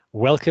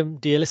Welcome,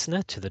 dear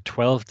listener, to the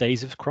 12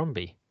 Days of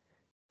Crombie.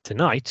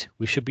 Tonight,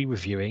 we should be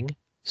reviewing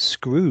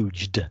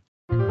Scrooged.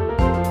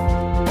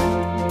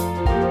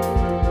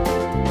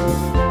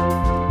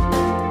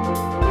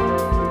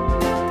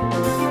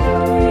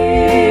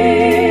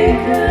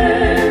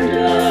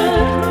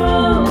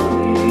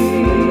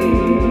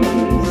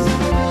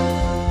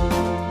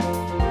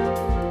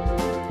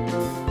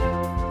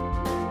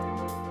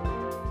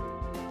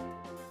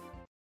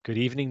 Good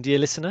evening, dear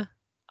listener.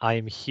 I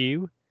am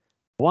Hugh.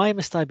 Why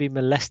must I be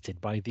molested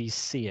by these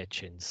sea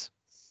urchins?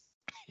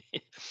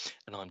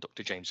 And I'm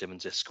Dr. James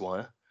Evans,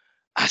 Esquire.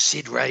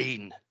 Acid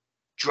rain,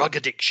 drug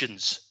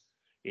addictions,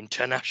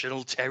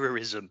 international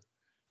terrorism,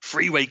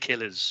 freeway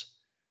killers.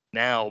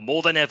 Now,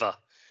 more than ever,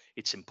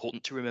 it's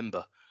important to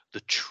remember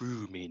the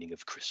true meaning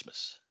of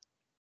Christmas.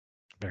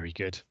 Very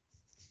good.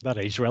 That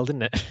aged well,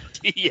 didn't it?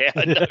 Yeah,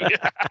 I know.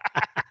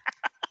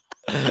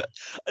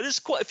 There's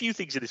quite a few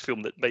things in this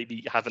film that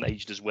maybe haven't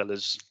aged as well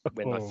as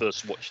when I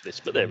first watched this,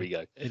 but there we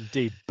go.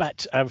 Indeed.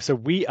 But so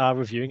we are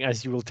reviewing,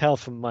 as you will tell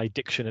from my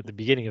diction at the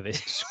beginning of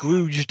this,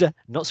 Scrooged,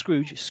 not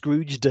Scrooge,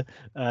 Scrooged. Or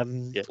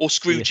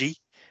Scroogey.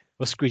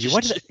 Or Scroogey.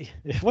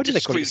 Why did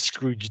they call it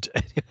Scrooged?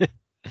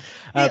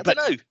 I don't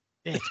know.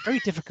 Yeah, it's very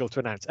difficult to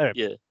announce. Oh,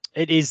 yeah.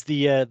 It is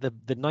the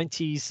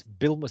 90s.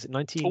 Bill, was it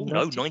 1990? Oh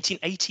no,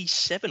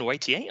 1987 or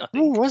 88, I think.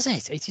 Oh, was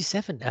it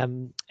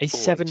 87?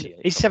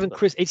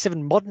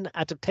 87 modern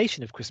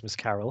adaptation of Christmas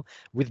Carol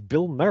with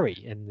Bill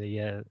Murray in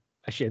the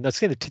actually, let's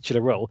say the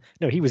titular role.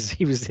 No, he was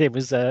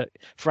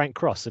Frank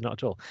Cross, so not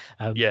at all.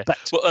 But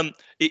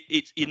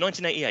it's in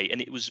 1988,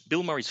 and it was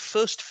Bill Murray's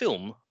first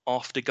film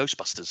after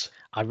Ghostbusters.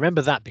 I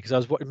remember that because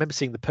I remember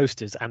seeing the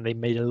posters, and they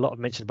made a lot of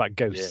mention about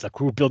ghosts. Like,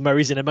 Bill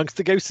Murray's in amongst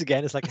the ghosts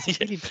again. It's like,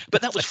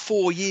 but that was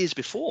 4 years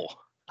before.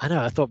 I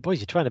know. I thought, boys,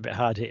 you're trying a bit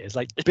hard here. It's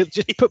like,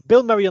 just put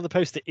Bill Murray on the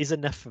poster is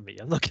enough for me.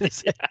 I'm not going to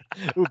say,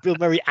 oh, Bill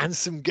Murray and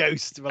some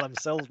ghosts. Well, I'm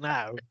sold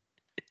now.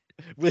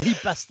 Will he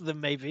bust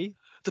them? Maybe.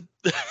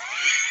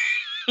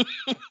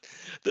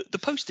 The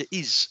poster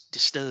is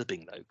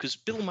disturbing though, because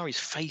Bill Murray's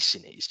face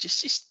in it is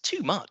just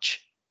too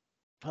much.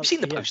 I've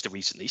seen the poster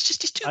recently. It's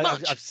too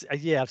much.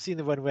 I've seen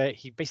the one where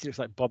he basically looks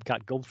like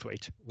Bobcat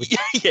Goldthwait. Which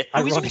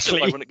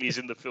ironically is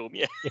in the film.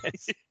 Yeah.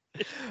 Yes.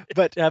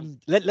 But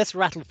let's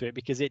rattle through it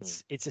because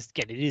it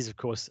is of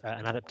course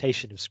an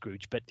adaptation of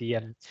Scrooge. But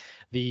the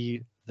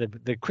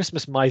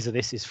Christmas miser,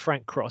 this is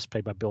Frank Cross,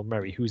 played by Bill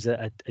Murray, who's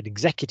an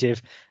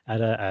executive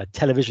at a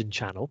television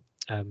channel.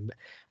 And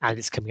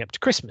it's coming up to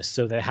Christmas,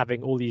 so they're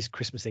having all these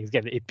Christmas things.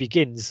 Again, it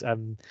begins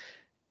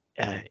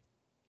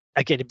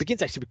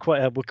actually with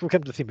quite. We'll come to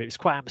the theme, but it's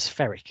quite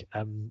atmospheric.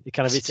 Isn't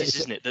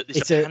it?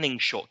 There's a panning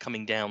shot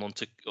coming down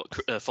onto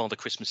Father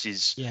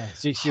Christmas's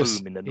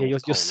home in the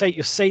North Pole.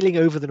 You're sailing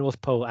over the North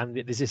Pole, and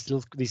there's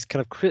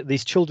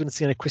these children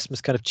singing a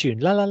Christmas kind of tune,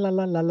 la la la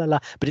la la la la.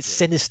 But it's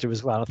sinister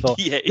as well. I thought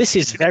this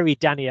is very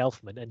Danny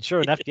Elfman, and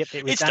sure enough,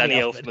 it's Danny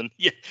Elfman.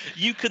 Yeah,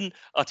 you can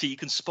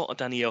spot a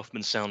Danny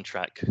Elfman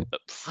soundtrack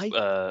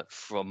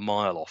from a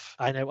mile off.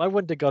 I know. I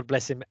wonder, God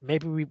bless him.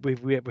 Maybe we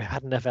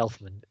had enough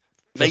Elfman.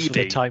 Maybe for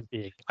the time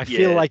being. I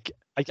feel like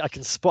I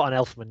can spot an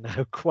Elfman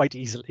now quite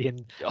easily,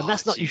 and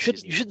that's not. You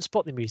shouldn't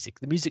spot the music.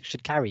 The music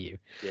should carry you.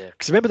 Yeah.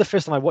 Because I remember the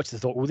first time I watched it, I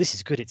thought, "Oh, this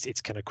is good.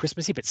 It's kind of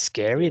Christmassy, but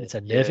scary, and it's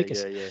unnerving."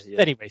 Yeah.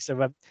 Anyway,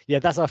 so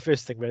that's our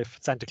first thing where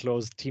Santa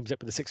Claus teams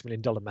up with the $6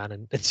 million man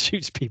and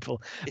shoots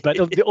people. But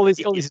all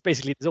these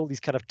basically, there's all these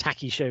kind of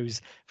tacky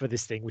shows for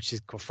this thing, which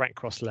is called Frank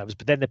Cross Loves.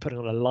 But then they're putting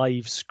on a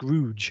live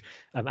Scrooge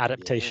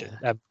adaptation,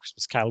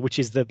 Christmas Carol, which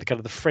is the kind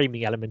of the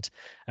framing element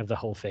of the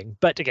whole thing.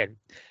 But again,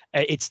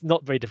 it's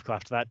not very difficult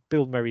after that.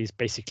 Bill Murray is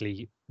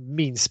basically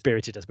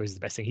mean-spirited, I suppose, is the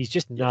best thing. He's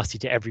just nasty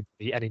to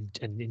everybody and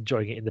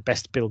enjoying it in the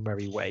best Bill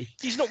Murray way.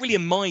 He's not really a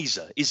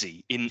miser, is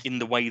he? In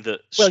the way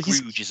that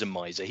Scrooge is a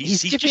miser.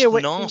 He's just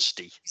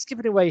nasty. He's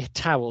giving away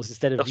towels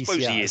instead of VCRs. I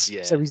suppose he is,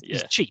 yeah. So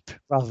he's cheap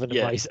rather than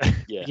a miser.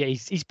 Yeah.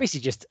 He's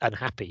basically just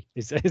unhappy.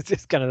 Is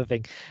this kind of the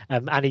thing.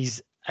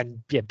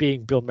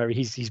 Being Bill Murray,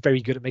 he's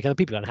very good at making other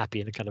people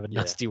unhappy in a kind of a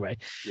nasty way.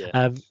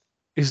 Yeah.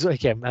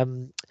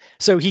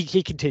 So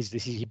he continues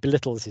this. He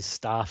belittles his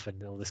staff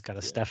and all this kind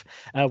of stuff.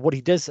 What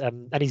he does,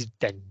 and he's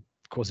then,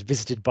 of course,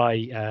 visited by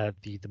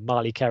the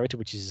Marley character,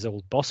 which is his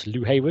old boss,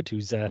 Lou Hayward,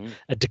 who's a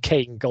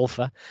decaying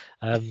golfer.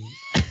 And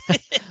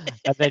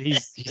then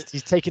he's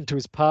taken to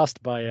his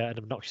past by an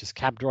obnoxious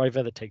cab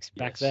driver that takes him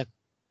back there,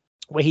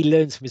 where he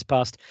learns from his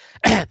past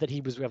that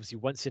he was obviously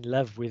once in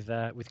love with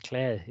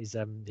Claire, his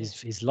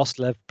lost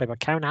love, played by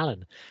Karen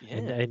Allen,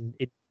 and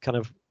it kind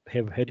of.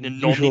 In a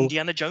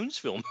non-Indiana Jones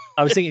film.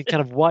 I was thinking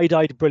kind of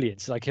wide-eyed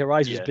brilliance, like her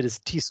eyes were as big as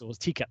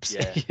teacups.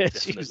 Yeah,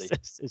 she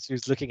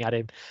was looking at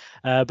him,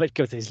 but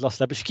go to his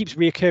lost love. But she keeps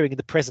reoccurring in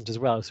the present as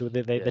well. So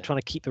they're trying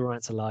to keep the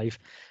romance alive,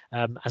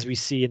 as we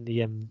see in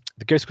the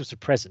Ghostbusters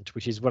present,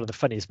 which is one of the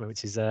funniest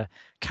moments. Is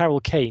Carol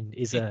Kane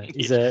is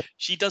a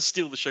she does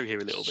steal the show here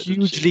a little bit.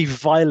 Hugely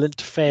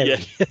violent fairy,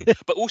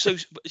 but also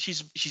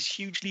she's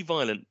hugely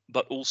violent,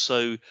 but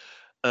also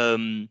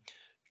kind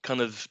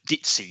of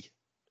ditzy.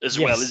 as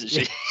well, isn't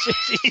she?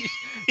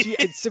 She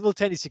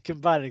simultaneously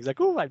combining. He's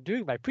like, "Oh, I'm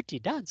doing my pretty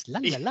dance, la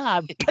la la."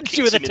 I'm punch Kicks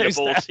you with a him in the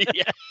balls,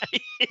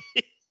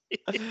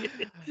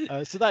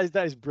 toaster. So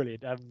that is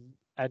brilliant.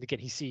 And again,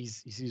 he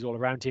sees all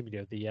around him.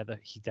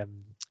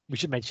 We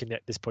should mention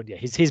at this point, yeah,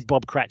 his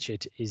Bob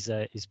Cratchit is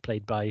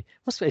played by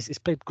it's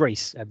played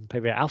Grace,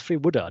 played by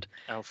Alfred Woodard.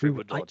 Alfred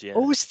Woodard, yeah. I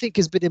always think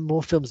has been in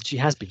more films than she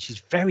has been.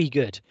 She's very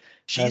good.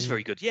 She is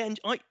very good, yeah. And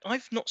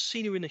I've not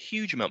seen her in a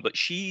huge amount, but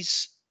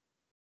she's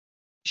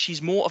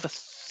more of a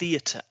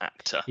theatre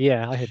actor.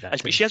 Yeah, I heard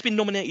that. But she has been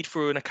nominated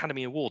for an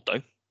Academy Award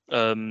though,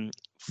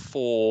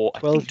 for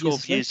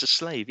 12 Years a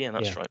Slave. Yeah,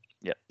 that's right.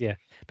 Yeah.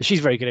 But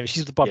she's very good.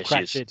 She's the Bob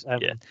Cratchit.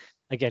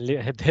 Again,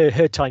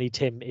 her Tiny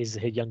Tim is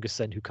her youngest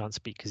son who can't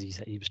speak because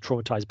he was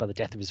traumatized by the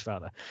death of his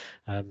father,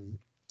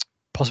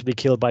 possibly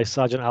killed by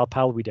Sergeant Al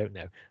Powell. We don't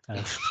know.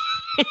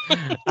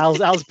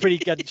 Al's pretty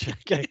good,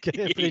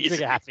 pretty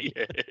trigger happy.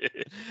 Yeah.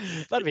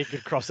 That'd be a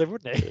good crossover,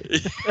 wouldn't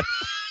it?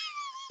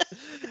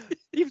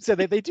 Even so,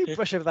 they do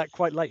brush over that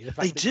quite lightly. The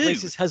fact that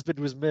Grace's husband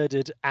was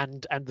murdered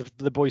and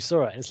the boy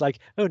saw it, and it's like,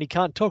 oh, and he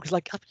can't talk. It's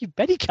like, oh, you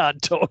bet he can't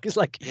talk. It's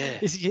like,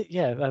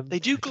 they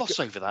do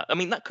gloss over that. I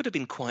mean, that could have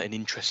been quite an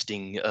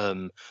interesting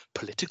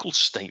political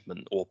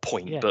statement or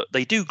point, but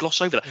they do gloss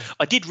over that.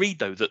 I did read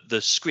though that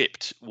the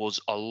script was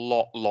a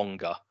lot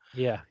longer.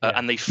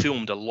 And they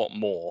filmed a lot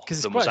more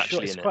than was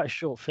actually in it. It's quite a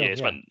short film.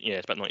 It's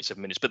about 97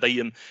 minutes. But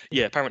they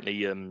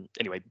apparently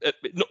anyway,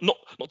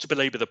 not to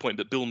belabor the point,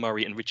 but Bill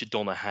Murray and Richard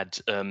Donner had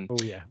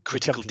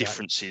critical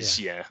differences.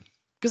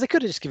 Because they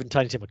could have just given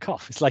Tiny Tim a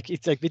cough. It's like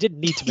they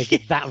didn't need to make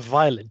it that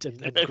violent and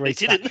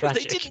Grace that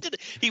tragic. They didn't.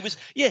 He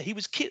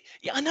was killed.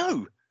 Yeah, I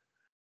know.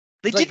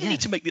 They didn't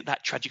need to make it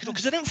that tragic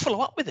because they don't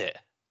follow up with it.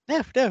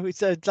 No,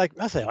 it's like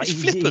I say,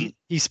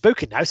 he's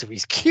spoken now, so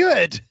he's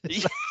cured.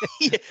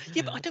 yeah,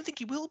 but I don't think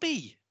he will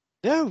be.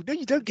 No,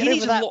 you don't get he over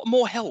needs that. a lot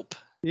more help.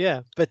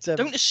 Yeah, but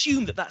don't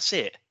assume that that's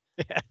it.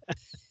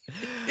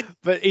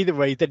 But either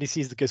way, then he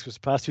sees the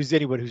Ghostbusters past, who's the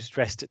only one who's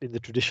dressed in the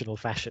traditional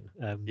fashion.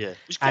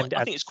 I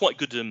think it's quite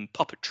good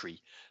puppetry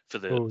for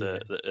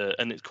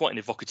and it's quite an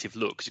evocative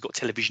look because he's got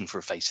television for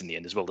a face in the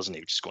end as well, doesn't he?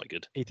 Which is quite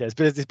good. He does,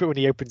 but there's this bit when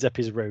he opens up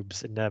his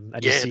robes and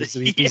he sees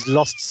these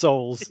lost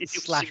souls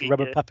 /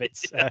 rubber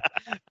puppets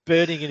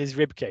burning in his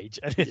rib cage,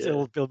 and it's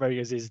all Bill Murray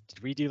goes, "Did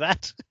we do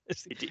that?"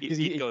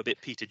 He'd go a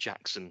bit Peter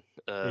Jackson,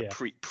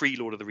 pre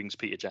Lord of the Rings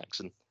Peter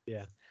Jackson.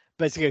 Yeah.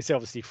 But so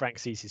obviously Frank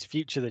sees his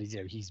future, that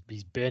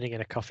he's burning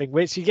in a coffin,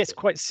 which he gets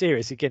quite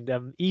serious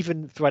again.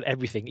 Even throughout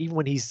everything, even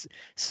when he's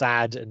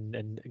sad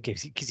and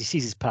because he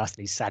sees his past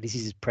and he's sad, he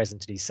sees his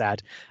present and he's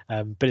sad.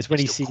 But it's when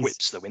he sees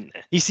quips though, isn't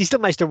there? He still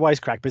managed to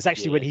wisecrack, but it's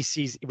actually when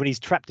he's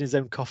trapped in his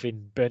own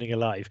coffin, burning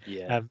alive.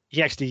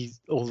 He actually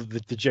all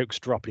the jokes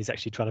drop. And he's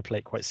actually trying to play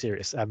it quite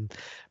serious.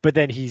 But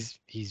then he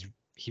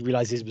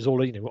realizes it was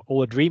all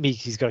a dream.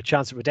 He's got a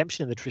chance at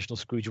redemption in the traditional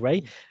Scrooge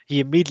way.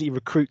 He immediately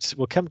recruits.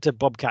 We'll come to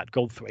Bobcat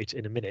Goldthwait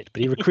in a minute,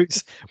 but he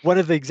recruits one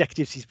of the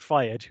executives he's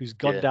fired, who's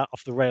gone down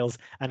off the rails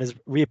and has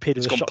reappeared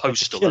with a shotgun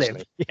to kill him.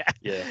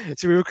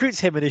 So he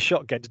recruits him and his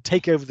shotgun to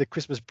take over the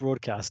Christmas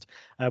broadcast,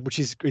 which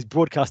is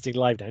broadcasting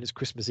live now. It's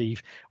Christmas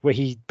Eve, where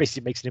he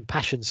basically makes an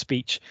impassioned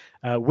speech,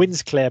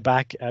 wins Claire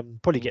back,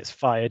 probably gets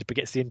fired, but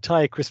gets the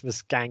entire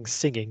Christmas gang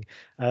singing,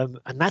 and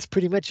that's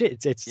pretty much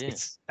it.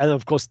 It's and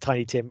of course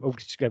Tiny Tim.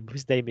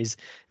 His name is,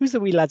 who's the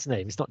wee lad's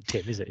name? It's not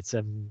Tim, is it? It's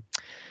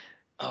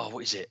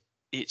what is it?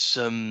 It's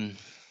Tiny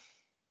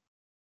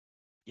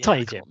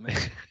Tim.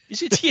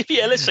 Is it?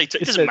 Yeah, let's say it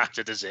doesn't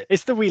matter, does it?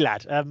 It's the wee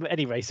lad.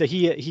 Anyway, so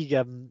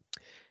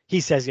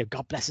he says,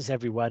 God bless us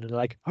everyone, and they're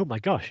like, oh my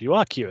gosh, you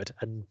are cured,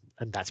 and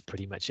that's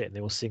pretty much it. And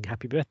they all sing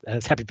happy birthday.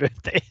 Happy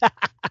birthday.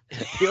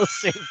 They all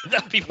sing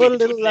put a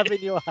little love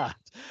in your heart.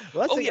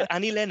 Well,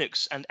 Annie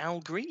Lennox and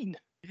Al Green.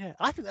 Yeah,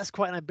 I think that's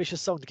quite an ambitious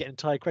song to get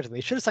entire credit.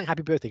 They should have sang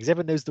Happy Birthday because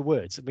everyone knows the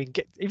words. I mean,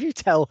 if you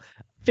tell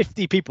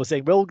 50 people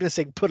saying, we're all going to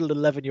sing Put a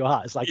Little Love in Your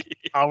Heart, it's like,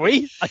 are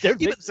we? I don't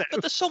think so.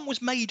 But the song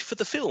was made for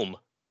the film.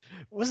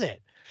 Was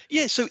it?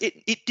 Yeah, so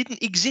it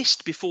didn't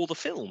exist before the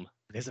film.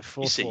 There's a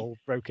fourth wall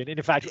broken.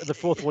 In fact, the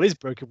fourth wall is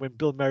broken when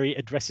Bill Murray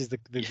addresses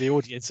the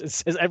audience and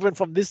says, everyone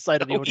from this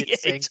side of the audience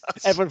sing,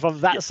 everyone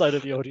from that side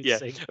of the audience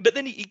sing. But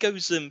then he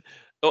goes,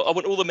 I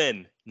want all the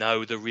men.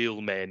 No, the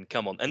real men.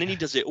 Come on. And then he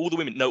does it. All the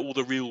women. No, all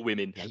the real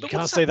women. Yeah, you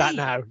can't say that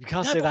now. You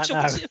can't say that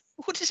now.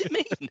 What does it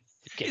mean?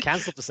 Get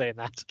cancelled for saying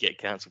that. Get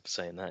cancelled for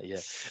saying that, yeah.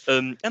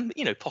 And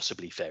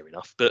possibly fair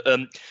enough. But I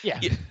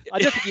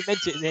don't think he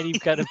meant it in any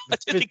kind of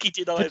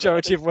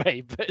pejorative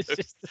way. But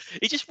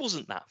it just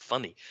wasn't that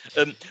funny.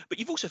 But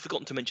you've also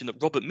forgotten to mention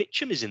that Robert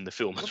Mitchum is in the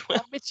film as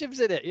well. Mitchum's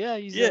in it, yeah.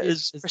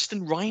 As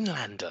Preston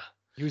Rhinelander.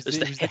 As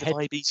the head of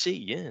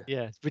IBC,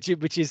 yeah,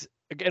 which is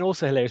again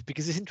also hilarious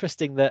because it's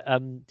interesting that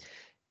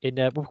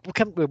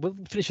we'll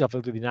finish off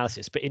with the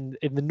analysis, but in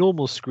the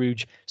normal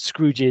Scrooge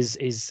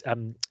is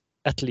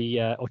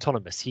utterly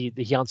autonomous.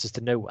 He answers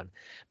to no one,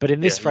 but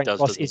in this Frank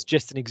Ross is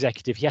just an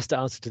executive. He has to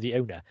answer to the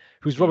owner,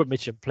 who's Robert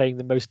Mitchum, playing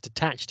the most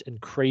detached and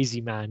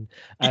crazy man,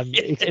 and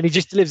he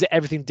just delivers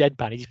everything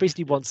deadpan. He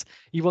basically wants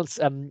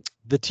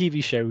the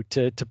TV show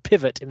to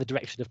pivot in the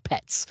direction of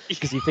pets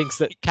because he thinks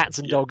that cats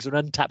and dogs are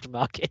an untapped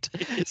market.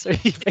 So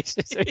he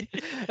basically,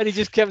 and he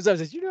just comes up and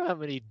says, "You know how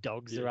many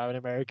dogs there are in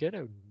America?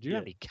 No, do you know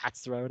how many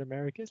cats there are in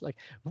America?" It's like,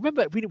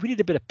 remember, we need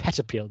a bit of pet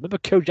appeal. Remember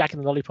Kojak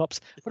and the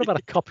Lollipops? What about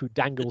a cop who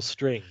dangles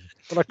string?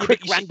 What a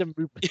quick random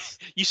movements?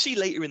 You see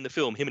later in the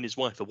film, him and his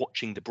wife are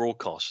watching the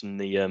broadcast, and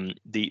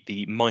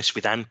the mice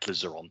with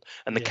antlers are on,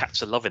 and the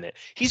cats are loving it.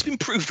 He's been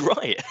proved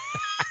right,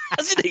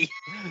 hasn't he?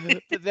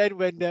 But then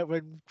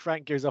when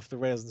Frank goes off the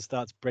rails and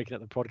starts breaking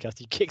up the podcast,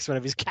 he kicks one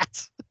of his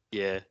cats.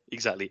 Yeah,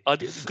 exactly.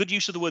 Good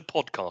use of the word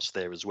podcast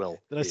there as well.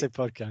 Did I say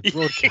podcast?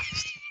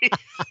 Broadcast.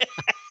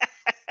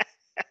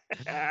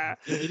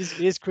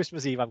 It is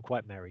Christmas Eve. I'm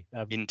quite merry.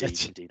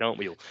 Indeed, aren't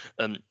we all?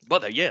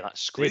 But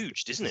that's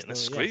Scrooged, isn't it?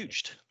 That's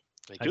Scrooged.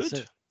 Very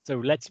good. So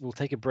we'll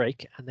take a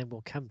break and then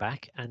we'll come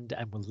back and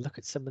we'll look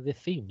at some of the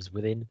themes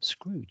within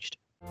Scrooged.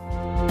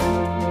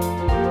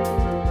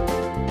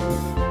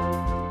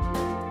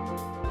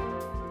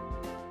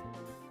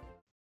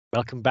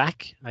 Welcome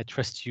back. I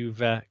trust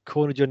you've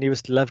cornered your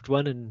newest loved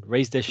one and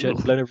raised their shirt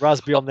and blown a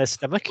raspberry on their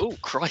stomach. Oh,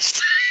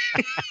 Christ.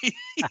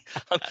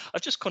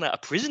 I've just gone out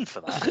of prison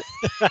for that.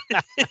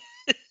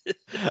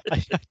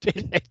 I do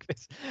think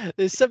this.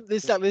 There's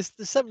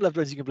some loved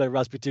ones you can blow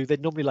raspberry to. They're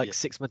normally like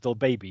 6-month-old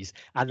babies,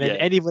 and then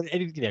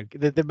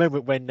the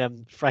moment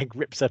when Frank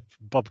rips up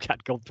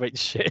Bobcat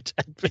Goldthwait's shirt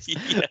and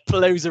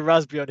blows a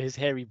raspberry on his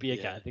hairy beer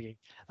can, I'm thinking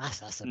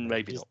that's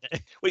maybe not.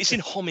 Well, it's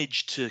in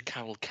homage to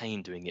Carol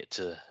Kane doing it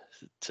to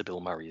Bill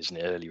Murray, isn't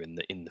it? Earlier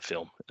in the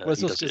film.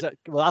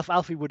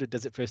 Alfie Woodard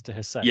does it first to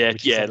her son.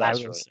 That's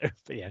right. So,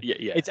 but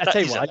yeah. I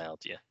tell you what, allowed,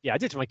 I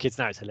do it to my kids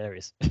now. It's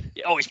hilarious.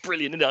 Oh, it's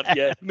brilliant, isn't it?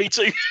 Yeah, me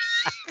too.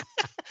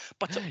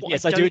 But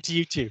yes, I do it to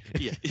you too.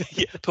 yeah.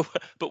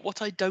 But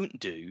what I don't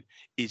do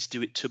is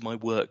do it to my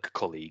work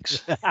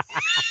colleagues. Well,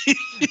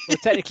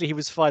 technically, he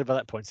was fired by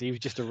that point, so he was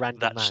just a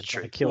random man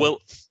trying to kill him.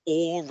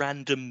 Or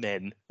random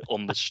men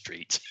on the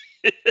street.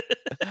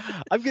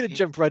 I'm going to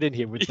jump right in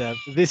here with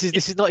this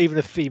is not even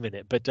a theme in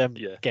it, but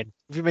again,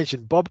 if you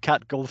mentioned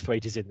Bobcat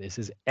Goldthwait is in this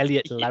as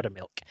Elliot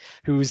Loudermilk,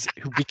 who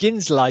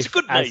begins life. It's a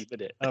good name,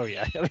 isn't it? Oh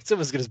yeah, it's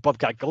almost as good as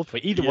Bobcat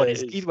Goldthwait. Either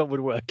one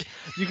would work.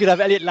 You could have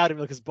Elliot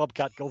Loudermilk as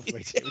Bobcat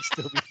Goldthwait; it would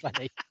still be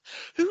funny.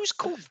 Who's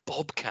called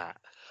Bobcat?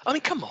 I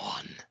mean, come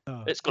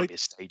on, it's got to be a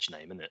stage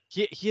name, isn't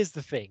it? Here's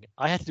the thing: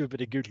 I had to do a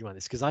bit of googling on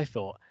this because I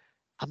thought,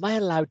 am I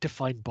allowed to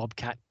find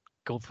Bobcat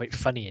Goldthwait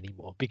funny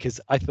anymore? Because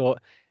I thought.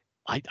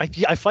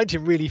 I find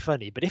him really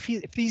funny, but if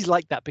he's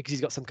like that because he's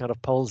got some kind of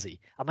palsy,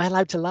 am I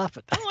allowed to laugh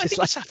at that? Oh, I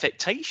think it's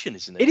affectation,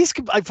 isn't it? It is.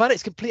 I find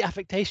it's complete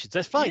affectation, so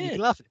it's fine. You can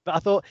laugh at it. But I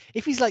thought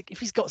if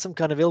he's got some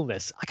kind of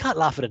illness, I can't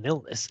laugh at an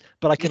illness,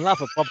 but I can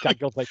laugh at Bobcat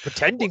Goldthwait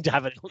pretending to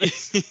have an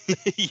illness.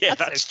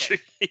 That's true.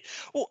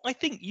 Well, I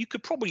think you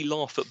could probably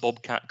laugh at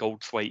Bobcat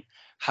Goldthwait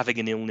having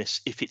an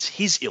illness if it's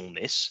his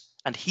illness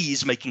and he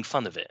is making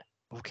fun of it.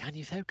 Well, can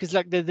you though? Because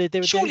like they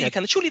were surely you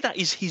can. Surely that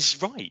is his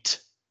right.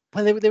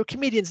 Well, they were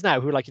comedians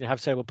now who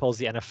have cerebral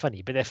palsy and are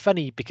funny, but they're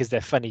funny because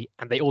they're funny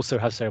and they also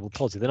have cerebral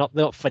palsy. They're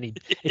not funny.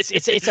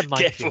 It's a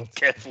minefield.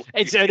 Careful.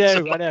 I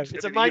know.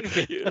 It's a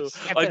minefield.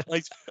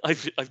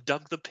 I've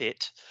dug the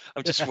pit.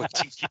 I'm just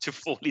waiting for you to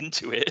fall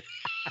into it.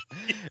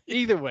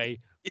 Either way,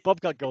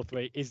 Bobcat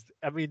Goldthwait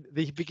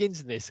he begins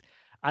in this.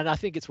 And I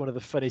think it's one of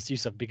the funniest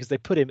use of because they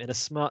put him in a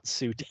smart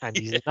suit and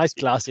he's in nice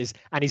glasses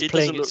and he's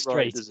playing it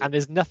straight. Right, and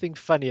there's nothing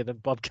funnier than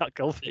Bobcat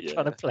Goldthwait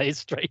trying to play it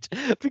straight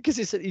because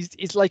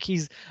it's like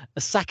he's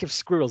a sack of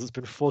squirrels that's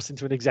been forced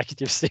into an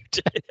executive suit.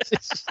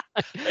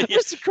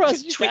 Just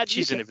across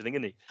twitches and everything,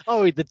 isn't he?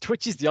 Oh, the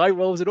twitches, the eye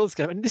rolls, and all this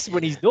kind of. And this is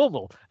when he's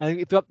normal. And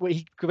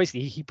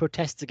he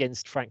protests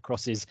against Frank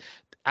Cross's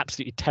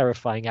absolutely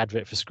terrifying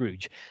advert for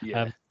Scrooge,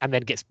 and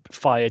then gets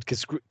fired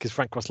because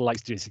Frank Cross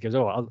likes to do this. He goes,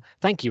 "Oh,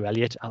 thank you,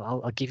 Elliot.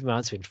 I'll give you my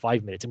answer in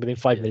 5 minutes." And within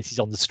 5 minutes, he's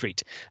on the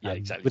street.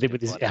 Exactly.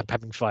 With his app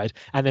having fired.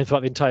 And then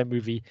throughout the entire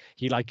movie,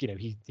 he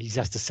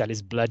has to sell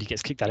his blood. He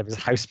gets kicked out of his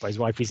house by his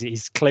wife.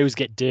 His clothes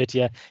get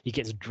dirtier. He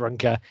gets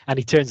drunker, and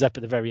he turns up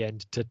at the very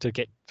end to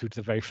get through to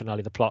the very finale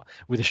of the plot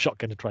with a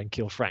shotgun to try and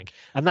kill Frank.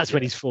 And that's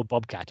when he's full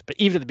Bobcat. But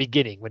even at the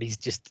beginning, when he's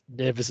just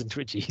nervous and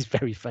twitchy, he's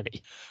very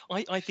funny.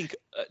 I think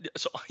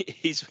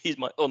here's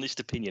my honest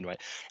opinion,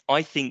 right?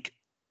 I think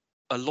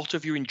a lot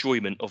of your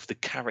enjoyment of the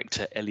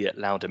character Elliot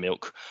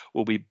Loudermilk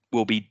will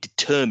be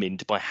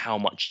determined by how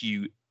much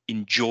you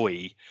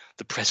enjoy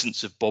the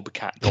presence of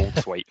Bobcat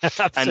Goldthwait.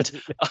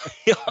 And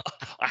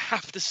I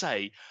have to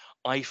say,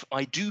 I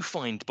do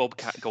find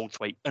Bobcat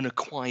Goldthwait an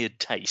acquired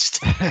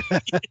taste.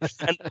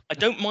 And I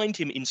don't mind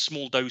him in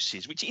small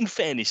doses, which in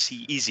fairness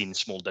he is in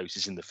small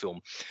doses in the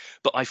film,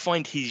 but I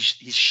find his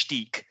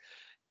shtick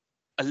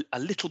a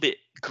little bit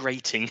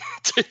grating,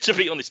 to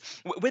be honest.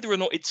 Whether or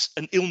not it's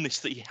an illness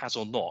that he has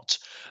or not,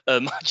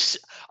 I'm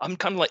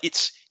kind of like,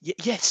 it's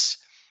yes,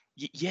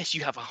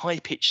 you have a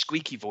high-pitched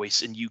squeaky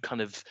voice and you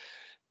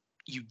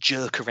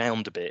jerk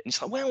around a bit, and it's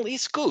like, well,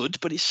 it's good,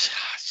 but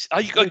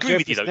I agree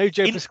with you though. No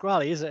Joe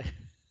Pasquale, is it?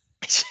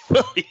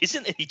 Well, it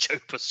isn't any Joe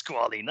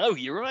Pasquale. No,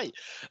 you're right.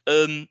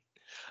 And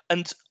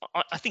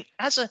I think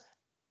as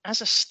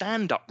as a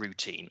stand-up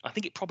routine, I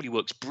think it probably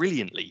works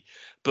brilliantly.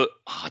 But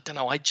I don't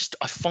know. I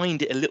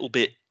find it a little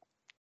bit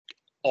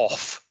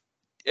off.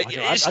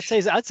 I'd say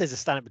as a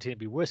stand-up routine, it'd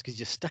be worse because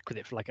you're stuck with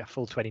it for like a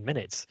full 20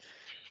 minutes.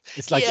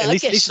 It's like Yeah, at I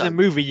least guess in the so.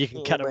 movie you can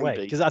Or cut away,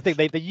 maybe. because I think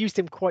they used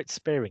him quite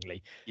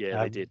sparingly.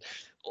 Yeah, they did.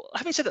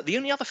 Having said that, the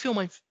only other film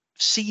I've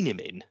seen him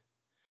in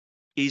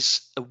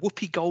is a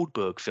Whoopi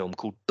Goldberg film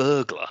called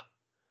Burglar.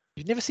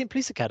 You've never seen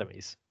Police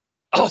Academies?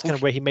 That was kind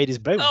of where he made his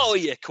bones. Oh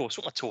yeah, of course.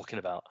 What am I talking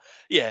about?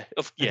 Yeah,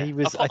 And he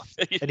was,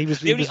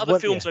 the only other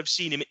films I've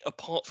seen him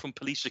apart from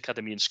Police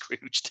Academy and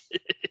Scrooged.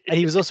 And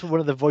he was also one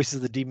of the voices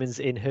of the demons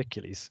in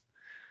Hercules.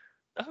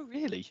 Oh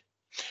really?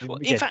 Well,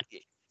 Again,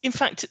 in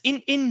fact,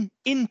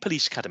 in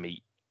Police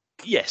Academy,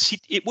 yes,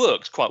 it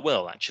works quite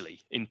well actually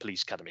in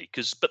Police Academy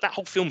but that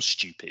whole film's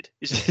stupid,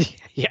 isn't it?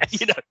 yes.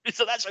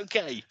 So that's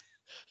okay.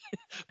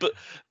 But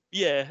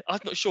yeah, I'm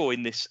not sure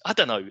in this. I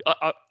don't know.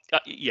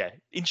 Yeah,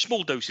 in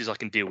small doses I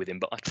can deal with him,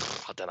 but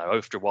I don't know.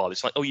 After a while,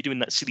 it's like, oh, you're doing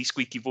that silly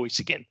squeaky voice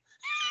again.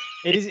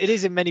 It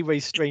is in many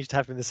ways strange to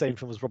have him in the same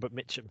film as Robert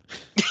Mitchum.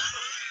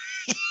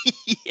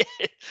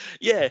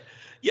 yeah.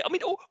 I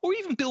mean, or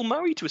even Bill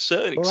Murray to a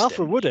certain extent. Or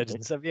Alfred Woodard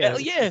and stuff.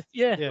 Yeah.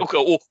 Yeah.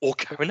 Or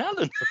Karen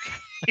Allen.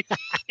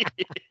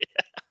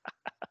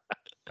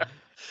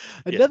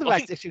 Another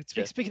actor,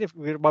 speaking of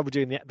while we're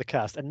doing the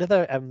cast,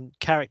 another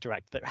character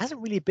actor that hasn't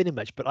really been in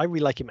much, but I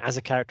really like him as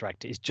a character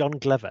actor, is John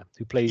Glover,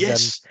 who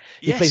plays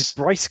plays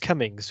Bryce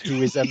Cummings,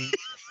 who is a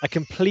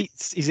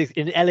complete. He's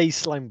in LA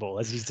Slimeball,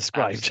 as he's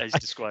described.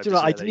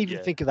 I didn't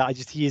even think of that.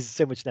 He is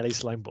so much an LA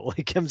Slimeball.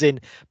 He comes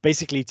in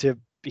basically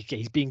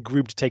he's being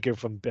groomed to take over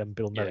from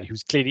Bill Murray,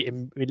 who's clearly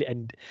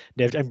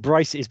and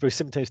Bryce is both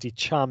simultaneously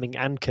charming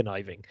and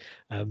conniving,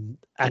 and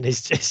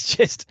is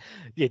just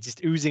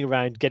oozing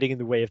around, getting in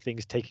the way of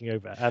things taking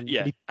over.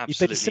 He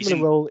played a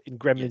similar role in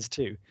Gremlins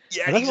 2.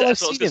 Yeah, exactly. What I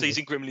was going to say. He's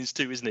in Gremlins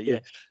 2, isn't he? Yeah.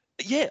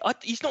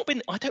 He's not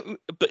been. I don't.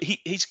 But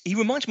he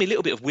reminds me a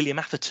little bit of William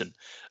Atherton,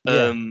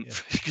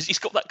 because he's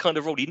got that kind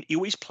of role. He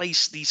always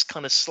plays these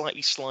kind of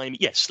slightly slimy,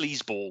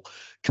 sleazeball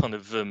kind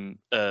of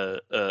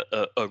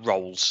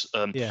roles.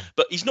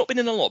 But he's not been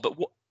in a lot. But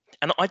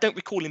and I don't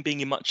recall him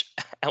being in much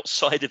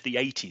outside of the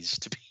 80s,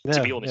 to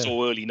be honest,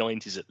 or early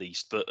 90s at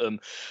least. But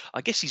I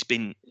guess he's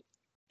been.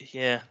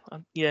 Yeah.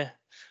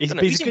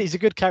 He's a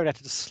good character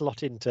actor to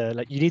slot into.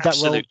 Like, you need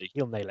that role,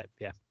 he'll nail it.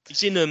 Yeah.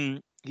 He's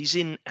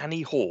in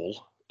Annie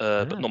Hall.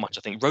 But not much,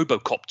 I think.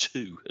 RoboCop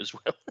 2 as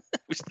well.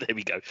 There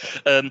we go.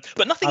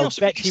 But nothing else.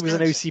 I bet he was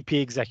an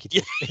OCP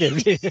executive in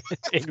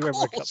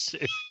RoboCop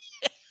 2.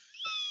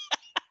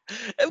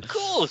 Of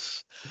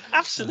course,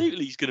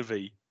 absolutely, he's going to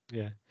be.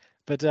 Yeah,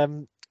 but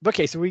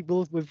okay. So we've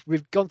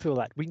gone through all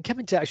that. We can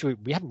come into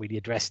we haven't really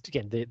addressed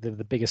again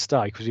the bigger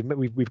star, because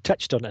we've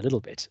touched on it a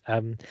little bit.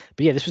 But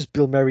yeah, this was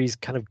Bill Murray's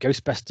kind of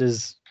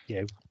Ghostbusters,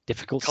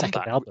 difficult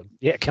second album.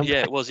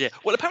 It was. Yeah.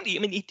 Well, apparently,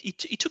 I mean, he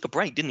took a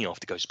break, didn't he,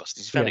 after Ghostbusters?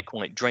 He found it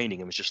quite draining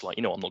and was just like,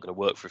 I'm not going to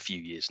work for a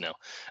few years now.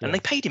 And they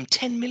paid him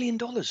 $10 million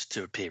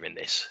to appear in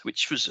this,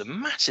 which was a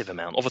massive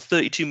amount of a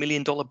 $32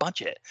 million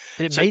budget.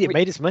 And it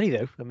made its money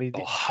though. I mean,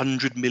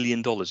 $100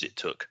 million it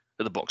took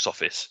at the box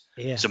office.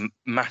 Yeah. It's a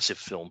massive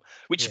film,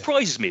 which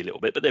surprises me a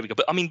little bit, but there we go.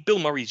 But I mean, Bill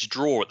Murray's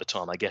draw at the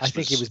time, I guess, I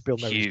think it was Bill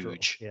Murray's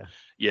huge. Draw.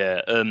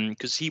 Yeah,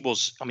 because he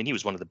was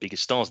one of the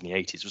biggest stars in the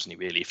 80s, wasn't he?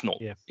 Really, if not,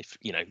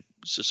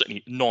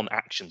 certainly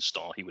non-action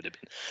star, he would have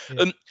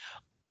been.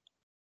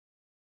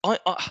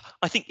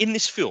 I think in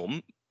this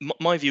film,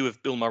 my view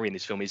of Bill Murray in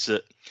this film is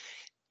that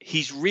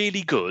he's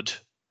really good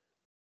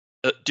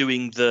at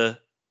doing the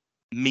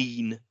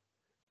mean,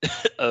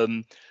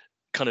 kind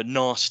of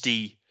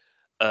nasty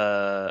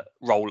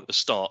role at the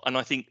start, and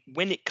I think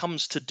when it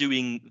comes to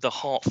doing the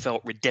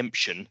heartfelt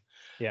redemption,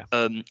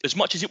 as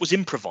much as it was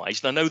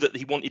improvised, and I know that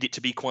he wanted it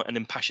to be quite an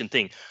impassioned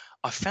thing,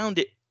 I found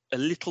it a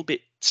little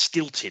bit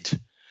stilted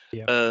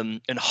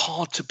and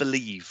hard to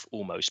believe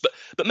almost.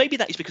 But maybe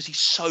that is because he's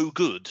so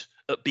good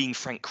at being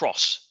Frank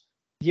Cross.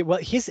 Yeah, well,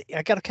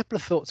 I got a couple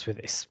of thoughts with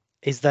this.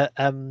 Is that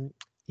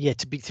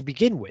to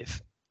begin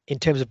with, in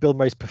terms of Bill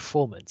Murray's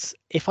performance,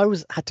 if I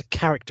had to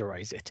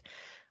characterize it,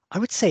 I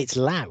would say it's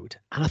loud.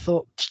 And I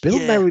thought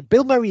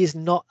Bill Murray is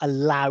not a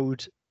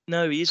loud.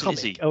 No, he isn't,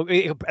 is he? Or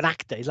an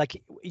actor. He's like,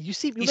 he's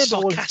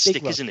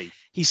sarcastic, isn't he?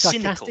 He's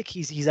sarcastic.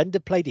 He's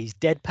underplayed. He's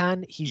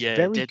deadpan. He's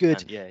very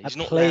good. Yeah, he's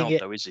not playing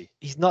loud though, is he?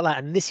 He's not loud.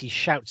 And this, he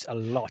shouts a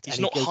lot. He's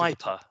not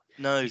hyper.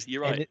 No,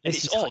 you're right. And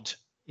it's odd.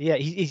 Yeah,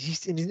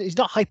 he's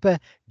not hyper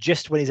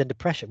just when he's under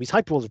pressure. He's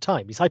hyper all the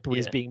time. He's hyper when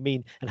he's being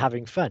mean and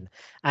having fun.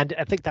 And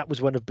I think that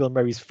was one of Bill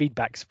Murray's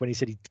feedbacks when he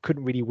said he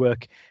couldn't really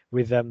work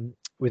with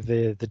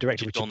the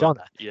director Richard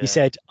Donner. He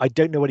said, I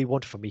don't know what he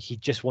wanted from me. He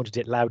just wanted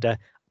it louder.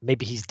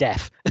 Maybe he's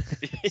deaf.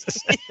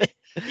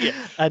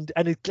 And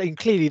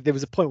clearly there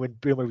was a point when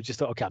Bill Murray just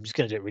thought, okay, I'm just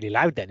going to do it really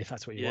loud then, if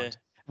that's what you want.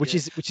 Which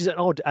is an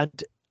odd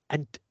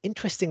and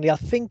interestingly, I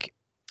think.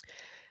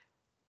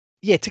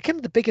 Yeah, to come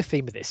to the bigger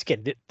theme of this,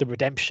 again, the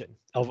redemption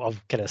of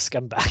kind of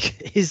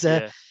scumbag is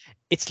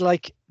it's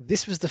like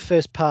this was the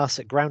first pass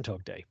at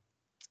Groundhog Day.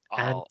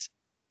 And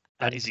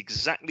that is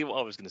exactly what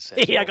I was going to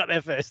say. Yeah, I got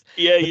there first.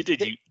 Yeah, you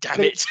did. Damn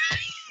it.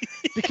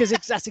 because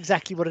that's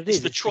exactly what it It's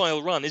is. the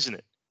trial run, isn't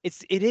it?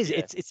 It is. Yeah.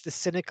 It's the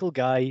cynical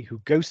guy who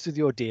goes through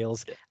the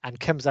ordeals Yeah. and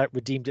comes out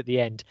redeemed at the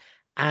end.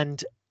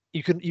 And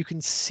you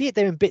can see it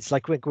there in bits,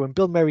 like when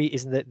Bill Murray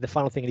is in the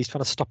final thing and he's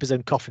trying to stop his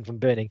own coffin from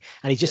burning,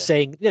 and he's just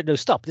saying, no,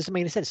 stop. This doesn't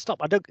make any sense. Stop.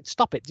 I don't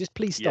stop it. Just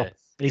please stop. Yeah.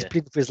 And he's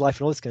pleading for his life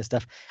and all this kind of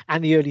stuff.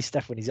 And the early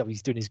stuff when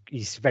he's doing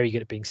he's very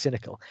good at being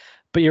cynical.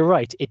 But you're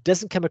right, it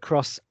doesn't come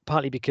across,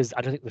 partly because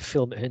I don't think the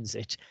film earns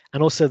it,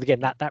 and also again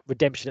that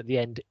redemption at the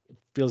end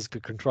feels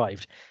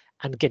contrived.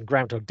 And again,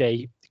 Groundhog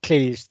Day,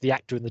 clearly it's the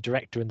actor and the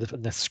director and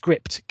the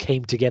script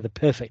came together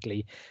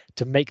perfectly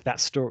to make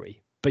that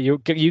story. But you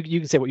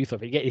can say what you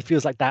thought. It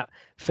feels like that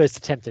first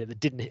attempt at it that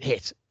didn't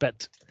hit,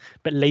 but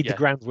laid the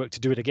groundwork to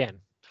do it again.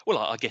 Well,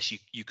 I guess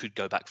you could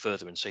go back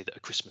further and say that A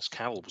Christmas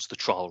Carol was the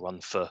trial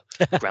run for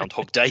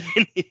Groundhog Day.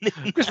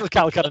 Christmas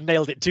Carol kind of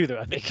nailed it too, though,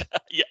 I think.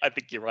 Yeah, I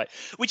think you're right.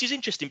 Which is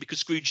interesting because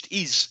Scrooged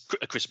is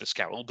A Christmas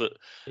Carol, but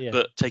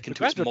taken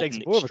to its modern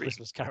extreme. More of A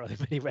Christmas Carol in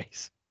many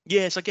ways.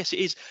 Yes, I guess it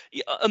is.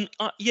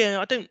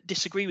 I don't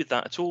disagree with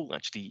that at all,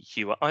 actually,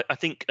 Hugh. I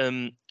think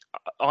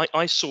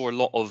I saw a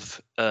lot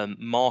of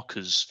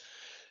markers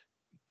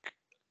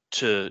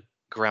to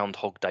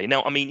Groundhog Day.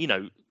 Now, I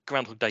mean,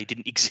 Groundhog Day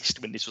didn't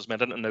exist when this was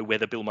made. I don't know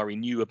whether Bill Murray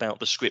knew about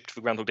the script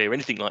for Groundhog Day or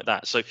anything like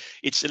that. So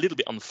it's a little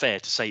bit unfair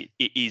to say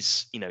it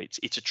is,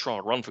 it's a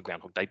trial run for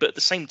Groundhog Day. But at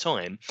the same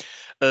time,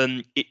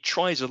 it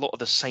tries a lot of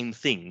the same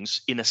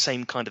things in a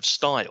same kind of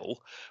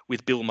style,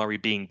 with Bill Murray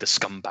being the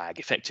scumbag,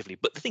 effectively.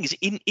 But the thing is,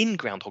 in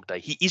Groundhog Day,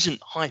 he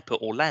isn't hyper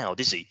or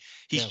loud, is he?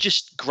 He's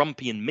just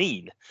grumpy and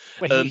mean.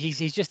 Well,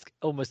 he's just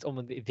almost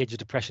on the edge of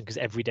depression because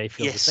every day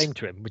feels the same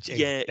to him, which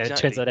exactly. it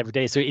turns out every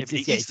day. So it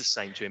is the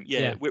same to him.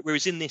 Yeah.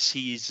 Whereas in this,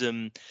 he's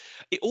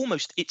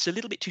it's a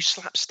little bit too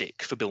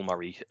slapstick for Bill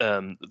Murray,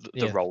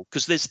 the role,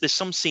 because there's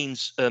some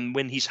scenes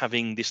when he's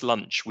having this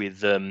lunch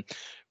with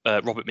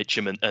Robert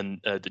Mitchum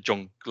and the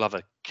John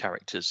Glover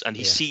characters, and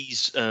he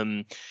sees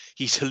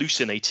he's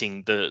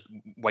hallucinating the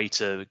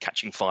waiter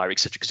catching fire,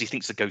 etc., because he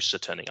thinks the ghosts are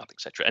turning up,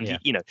 etc., and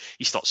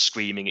he starts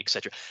screaming,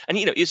 etc., and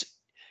is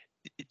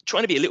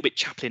trying to be a little bit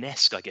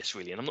Chaplin-esque, I guess,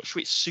 really, and I'm not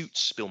sure it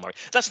suits Bill Murray.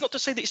 That's not to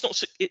say that it's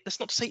not. That's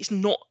not to say it's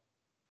not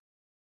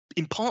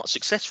in part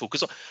successful,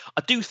 because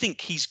I do think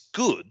he's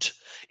good.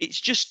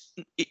 It's just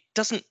it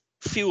doesn't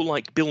feel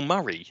like Bill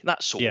Murray.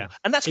 That's all.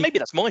 And maybe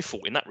that's my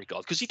fault in that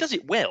regard, because he does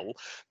it well,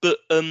 but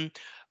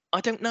I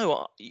don't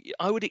know.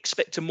 I would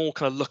expect a more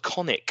kind of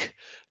laconic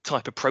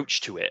type approach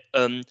to it.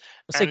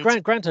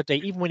 Groundhog Day,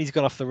 even when he's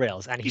gone off the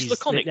rails, and he's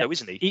laconic though,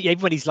 isn't he?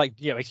 Even when he's like,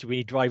 actually when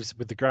he drives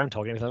with the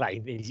groundhog and everything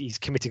like that, he's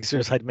committing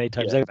suicide many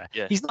times over.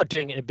 Yeah. He's not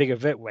doing it in a big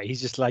overt way.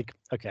 He's just like,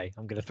 okay,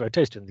 I'm going to throw a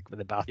toaster in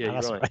the bath. Yeah,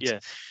 that's right.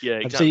 right. Yeah,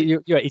 exactly.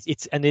 So you're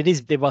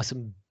right. There are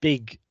some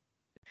big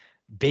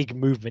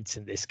movements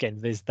in this. Again,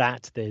 there's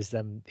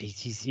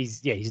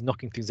he's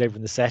knocking things over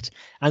in the set,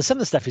 and some of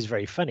the stuff is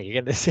very funny.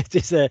 Again,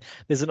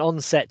 there's an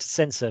on-set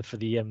censor for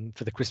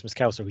the Christmas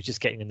Carol, so who's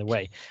just getting in the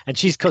way, and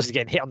she's constantly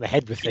getting hit on the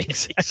head with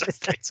things.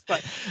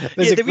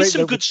 There is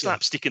some good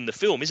slapstick in the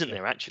film, isn't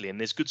there, actually, and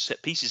there's good set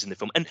pieces in the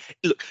film. And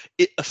look,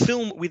 a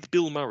film with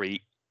Bill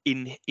Murray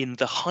in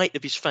the height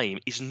of his fame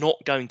is not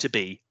going to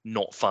be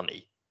not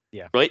funny.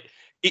 Yeah. Right.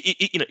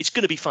 It's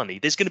going to be funny.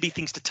 There's going to be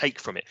things to take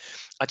from it.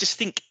 I just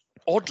think,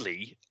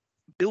 oddly,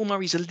 Bill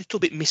Murray's a little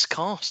bit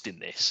miscast in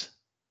this.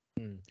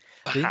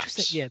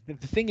 The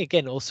thing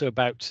again also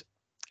about,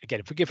 again,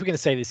 if we're going to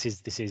say this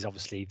is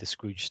obviously the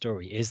Scrooge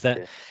story, is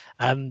that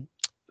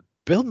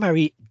Bill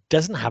Murray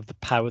doesn't have the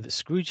power that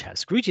Scrooge has.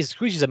 Scrooge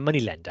is a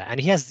moneylender, and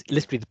he has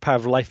literally the power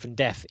of life and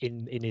death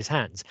in his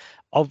hands,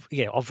 of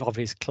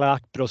his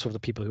clerk, but also of the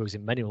people who owes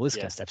him money, all this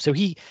kind of stuff. So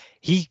he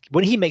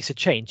when he makes a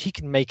change, he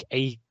can make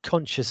a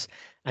conscious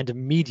and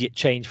immediate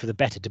change for the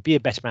better, to be a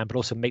better man, but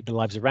also make the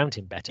lives around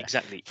him better.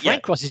 Exactly.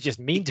 Frank Ross is just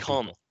mean to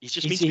people. He's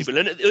just mean to people,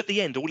 and at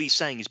the end, all he's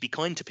saying is be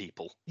kind to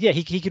people. Yeah,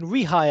 he can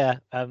rehire.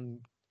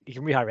 He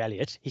can rehire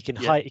Elliot. He can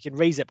hire. He can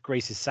raise up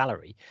Grace's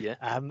salary. Yeah.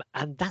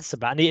 And that's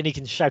about. And he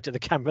can shout at the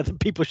camera that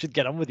people should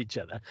get on with each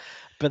other.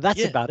 But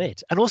that's about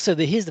it. And also,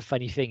 here's the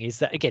funny thing: is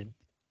that again,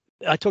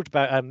 I talked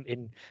about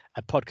in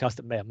a podcast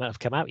that may or may not have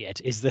come out yet,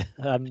 is the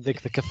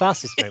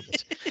catharsis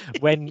moment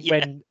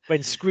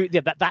when Scrooge.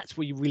 Yeah, that's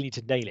where you really need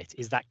to nail it.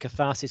 Is that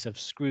catharsis of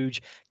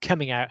Scrooge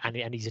coming out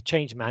and he's a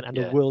changed man, and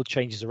the world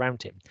changes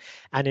around him.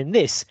 And in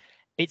this,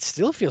 it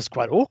still feels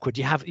quite awkward.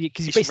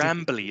 Because it's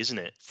rambly, isn't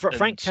it?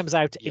 Frank comes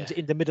out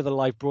in the middle of the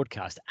live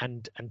broadcast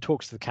and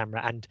talks to the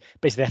camera, and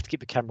basically they have to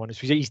keep the camera on.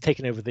 He's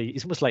taken over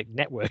it's almost like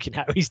networking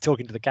how he's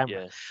talking to the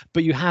camera.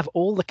 But you have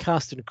all the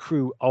cast and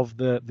crew of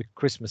the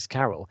Christmas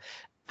Carol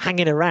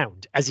hanging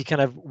around as he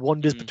kind of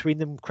wanders between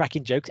them,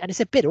 cracking jokes, and it's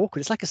a bit awkward.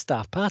 It's like a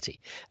staff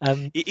party.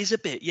 It is a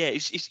bit,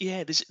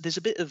 There's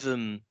a bit of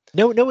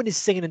No one is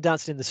singing and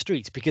dancing in the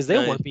streets because they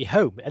all want to be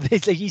home. And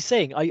he's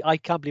saying, I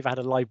can't believe I had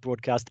a live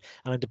broadcast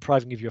and I'm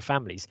depriving you of your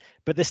families,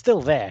 but they're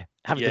still there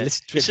having to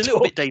listen to it. It's a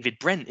little bit David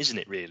Brent, isn't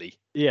it? Really.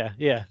 Yeah,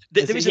 yeah.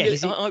 There is a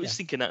little, I Yeah, was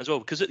thinking that as well,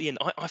 because at the end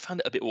I found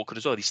it a bit awkward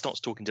as well. He starts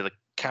talking to the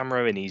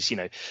camera and he's,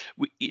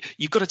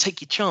 you've got to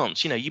take your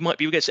chance. You might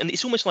be against, and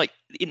it's almost like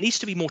it needs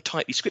to be more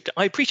tightly scripted.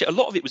 I appreciate a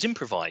lot of it was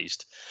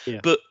improvised, yeah,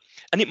 but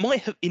and it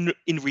might have in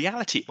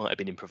reality it might have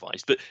been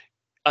improvised, but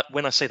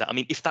when I say that, I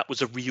mean if that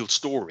was a real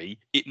story,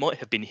 it might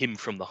have been him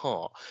from the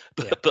heart.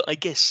 yeah, But I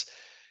guess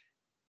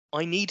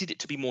I needed it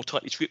to be more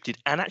tightly scripted,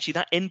 and actually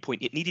that endpoint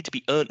it needed to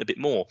be earned a bit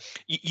more.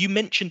 You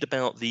mentioned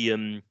about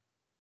the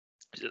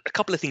a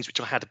couple of things which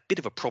I had a bit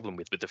of a problem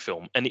with the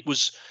film, and it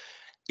was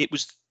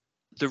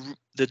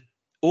the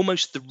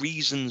almost the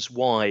reasons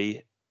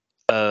why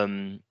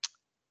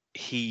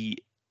he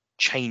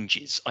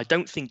changes. I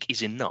don't think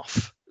is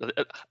enough.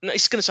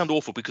 It's going to sound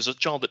awful because a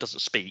child that doesn't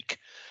speak,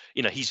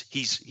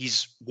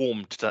 he's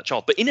warmed to that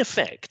child, but in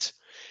effect,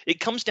 it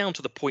comes down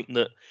to the point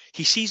that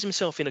he sees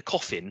himself in a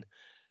coffin,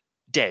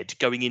 dead,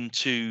 going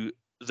into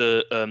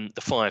the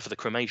fire for the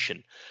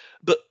cremation.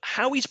 But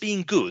how is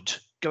being good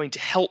going to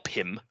help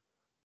him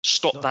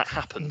stop not that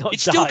happen? not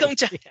It's still die. going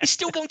to Yeah, it's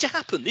still going to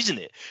happen, isn't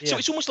it? So yeah,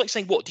 it's almost like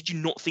saying, what, did you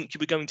not think you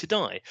were going to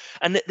die?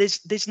 And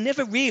there's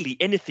never really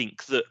anything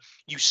that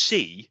you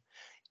see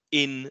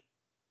in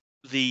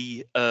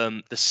the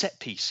set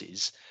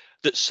pieces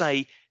that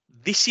say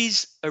this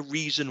is a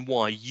reason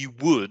why you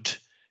would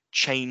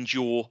change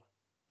your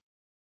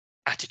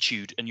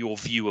attitude and your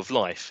view of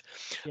life,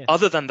 yeah,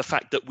 other than the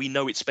fact that we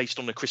know it's based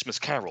on a Christmas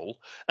Carol,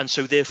 and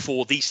so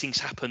therefore these things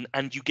happen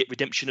and you get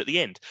redemption at the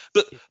end.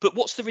 But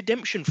what's the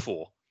redemption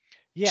for?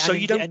 yeah. So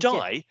you don't And yeah,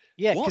 die?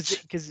 yeah, What?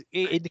 because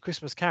in the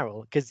Christmas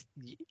Carol, because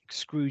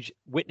Scrooge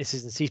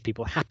witnesses and sees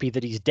people happy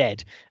that he's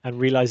dead and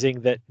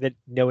realizing that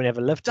no one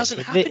ever loved him. Doesn't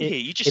happen here.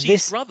 You just In see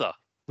his this, brother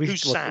we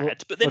who's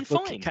sad, but then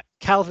fine.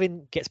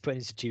 Calvin gets put in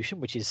institution,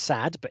 which is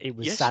sad, but it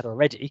was Yes. sad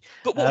already.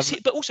 But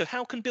but also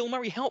how can Bill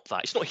Murray help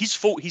that? It's not his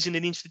fault he's in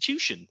an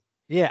institution.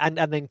 Yeah, and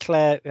then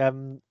Claire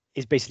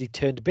is basically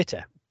turned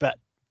bitter, but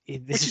this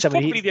Which is is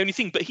somebody. probably the only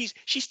thing, but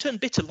she's turned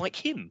bitter like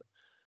him.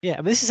 Yeah, I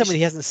mean, this is somebody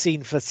he hasn't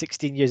seen for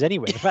 16 years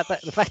anyway. The fact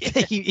Yeah.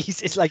 that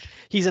he's it's like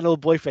he's an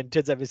old boyfriend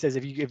turns up and says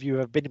if you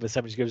have been with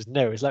somebody, she goes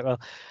no. It's like, well,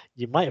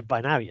 you might have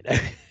by now,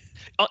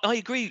 I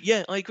agree.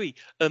 Yeah, I agree.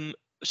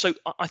 So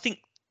I think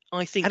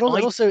And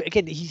also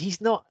again,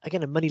 he's not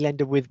again a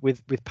moneylender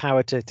with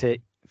power to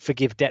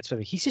forgive debts.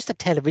 He's just a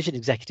television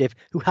executive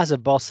who has a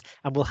boss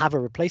and will have a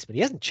replacement.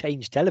 He hasn't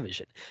changed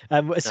television.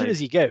 As soon as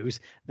he goes,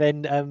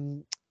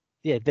 then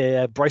yeah,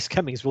 the Bryce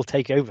Cummings will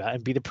take over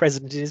and be the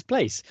president in his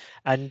place.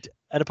 And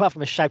apart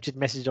from a shouted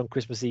message on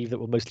Christmas Eve that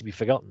will mostly be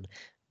forgotten,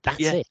 that's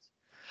yeah, it.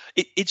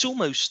 it's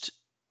almost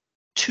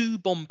too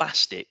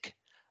bombastic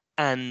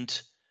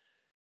and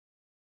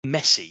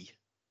messy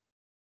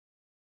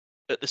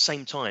at the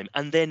same time,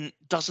 and then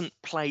doesn't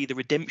play the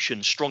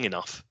redemption strong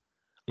enough.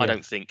 I Yeah.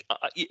 don't think.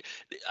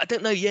 I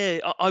don't know. Yeah,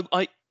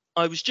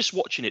 I was just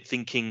watching it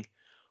thinking.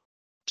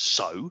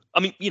 So, I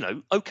mean,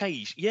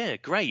 okay, yeah,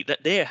 great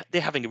that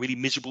they're having a really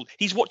miserable.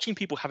 He's watching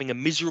people having a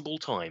miserable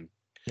time.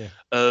 Yeah.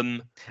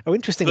 Um, Oh,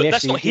 interestingly, but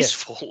that's actually, not his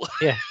fault.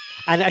 yeah.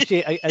 And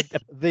actually,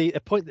 a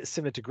point that's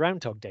similar to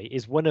Groundhog Day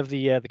is one of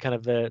the kind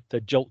of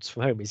the jolts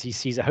from home is he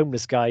sees a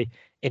homeless guy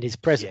in his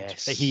present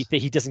that Yes.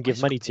 he doesn't give That's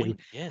a money good to, point.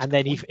 Yeah, that's a and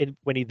good then point.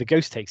 when the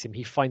ghost takes him,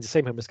 he finds the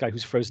same homeless guy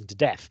who's frozen to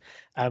death,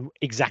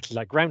 exactly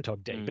like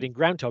Groundhog Day. But in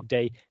Groundhog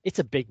Day, it's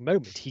a big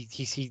moment. He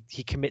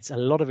commits a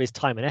lot of his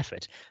time and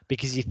effort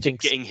because he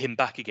thinks, Getting him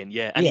back again,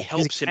 yeah, and he yeah,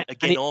 helps him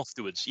again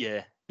afterwards,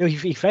 yeah. no,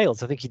 he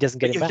fails. I think he doesn't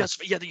get him Yeah, back.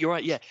 yeah, you're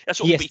right. Yeah, that's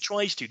what I mean. But he Yes,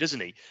 tries to, doesn't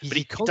he? But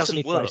he it doesn't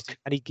constantly tries to, work.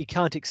 and he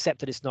can't accept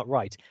that it's not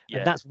right. And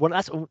Yeah, that's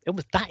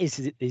almost that is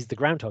the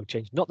groundhog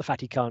change, not the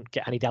fact he can't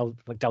get Annie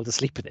McDowell to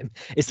sleep with him.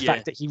 It's the yeah,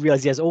 fact that he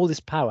realizes he has all this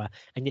power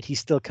and yet he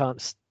still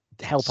can't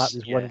help out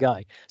this one yeah,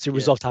 guy. So he yeah.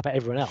 resolves to help out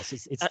everyone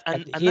else.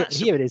 And that's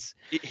here it is.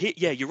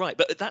 yeah, you're right.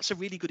 But that's a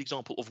really good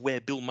example of where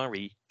Bill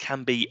Murray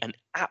can be an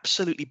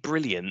absolutely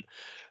brilliant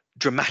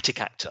dramatic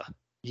actor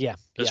Yeah,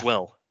 as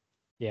well.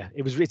 Yeah,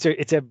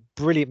 it's a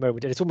brilliant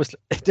moment, and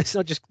it's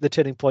not just the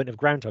turning point of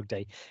Groundhog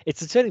Day. It's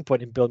the turning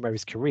point in Bill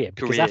Murray's career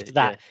because after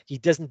that Yeah. he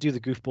doesn't do the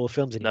goofball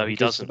films anymore. No, he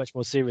goes to doesn't. much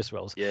more serious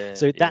roles. Yeah,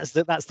 So yeah,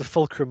 that's the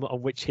fulcrum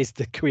on which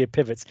the career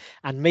pivots.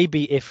 And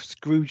maybe if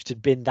Scrooged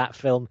had been that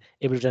film,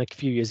 it would have done a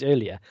few years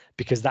earlier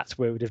because that's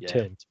where it would have yeah,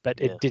 turned.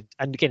 But yeah, it did.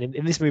 And again,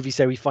 in this movie,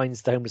 so he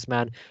finds the homeless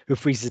man who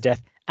freezes to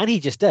death, and he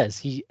just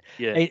does.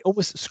 yeah,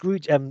 Almost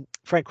Scrooge.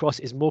 Frank Cross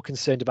is more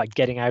concerned about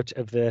getting out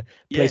of the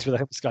yeah. place where the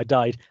homeless guy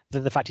died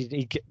than the fact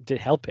he did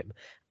help him.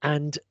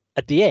 And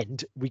at the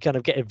end, we kind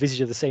of get a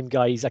visage of the same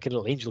guy. He's like in a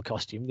little angel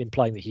costume,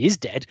 implying that he is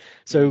dead.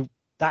 So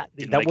that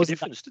Didn't make a wasn't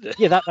difference, did it?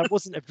 yeah, that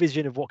wasn't a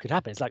vision of what could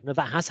happen. It's like, no,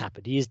 that has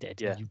happened. He is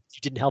dead. Yeah. You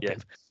didn't help Yeah.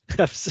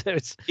 him. So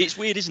it's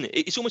weird, isn't it?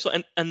 It's almost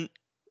like, and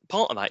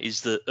part of that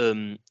is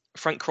that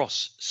Frank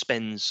Cross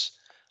spends,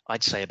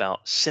 I'd say,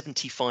 about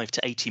 75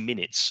 to 80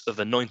 minutes of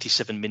a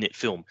 97-minute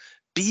film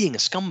being a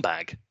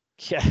scumbag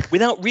yeah,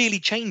 without really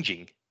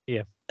changing.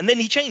 Yeah. And then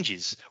he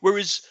changes.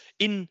 Whereas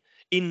in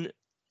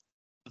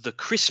the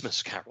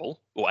Christmas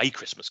Carol, or A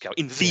Christmas Carol,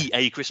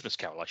 A Christmas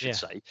Carol, I should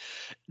say,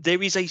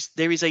 there is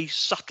a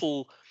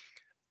subtle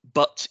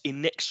but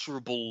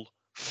inexorable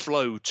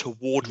flow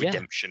toward Yeah.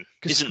 redemption,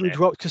 Because isn't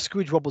there?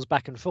 Scrooge wobbles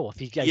back and forth.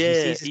 He Yeah,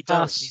 sees his he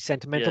past, does. he's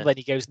sentimental, Yeah, then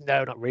he goes,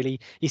 no, not really.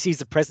 He sees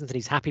the present and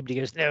he's happy, but he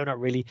goes, no, not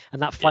really.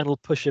 And that yeah. final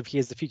push of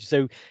here's the future.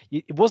 So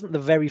it wasn't the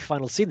very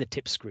final scene that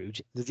tipped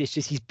Scrooge. It's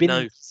just he's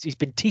No,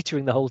 been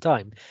teetering the whole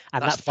time,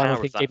 and that's that the final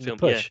power thing of gave that him the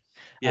film.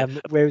 Yeah, push.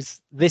 yeah.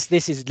 Whereas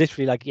this is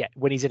literally like, yeah,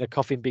 when he's in a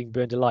coffin being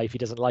burned alive, he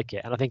doesn't like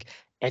it. And I think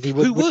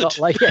anyone Who would not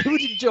would? like it. Who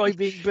would enjoy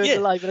being burned Yeah,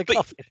 alive in a but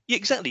coffin? yeah,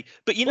 exactly.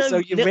 But Also,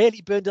 you're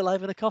rarely burned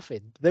alive in a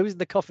coffin. Those in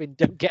the coffin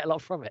don't get a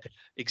lot from it.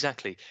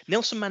 exactly.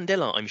 Nelson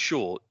Mandela, I'm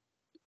sure,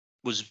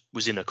 was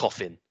in a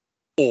coffin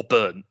or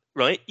burnt.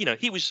 Right?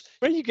 He was.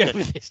 Where are you going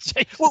with this,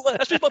 James? Well,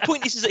 I suppose my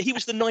point is that he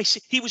was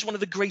he was one of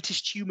the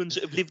greatest humans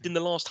that have lived in the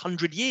last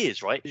 100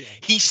 years. Right? Yeah.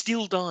 He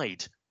still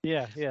died.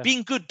 Yeah.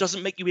 Being good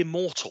doesn't make you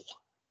immortal.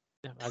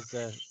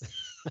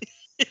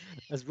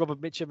 As Robert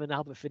Mitchum and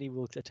Albert Finney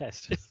will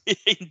attest.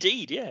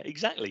 Indeed, yeah,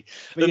 exactly.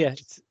 But yeah,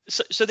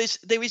 so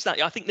there is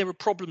that. I think there are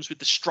problems with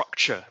the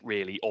structure,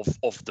 really,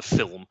 of the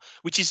film,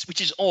 which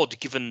is odd,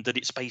 given that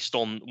it's based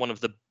on one of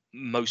the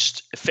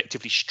most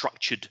effectively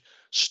structured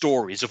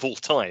stories of all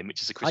time,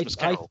 which is A Christmas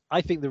Carol.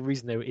 I think the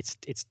reason though it's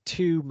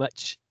too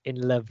much in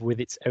love with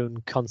its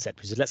own concept,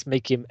 which is let's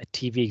make him a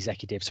TV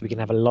executive so we can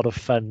have a lot of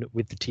fun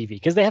with the TV,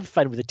 because they have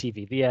fun with the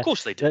TV. Of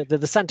course they do.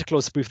 The Santa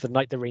Claus spoof, The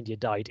Night the Reindeer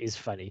Died, is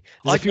funny.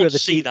 I want to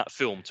see that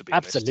film, to be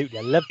honest. Absolutely,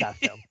 I love that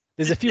film.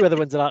 There's a few other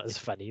ones that aren't as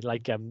funny,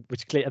 like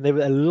which clear, and there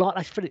were a lot.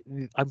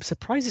 I'm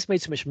surprised this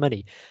made so much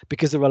money,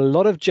 because there are a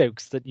lot of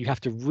jokes that you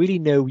have to really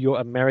know your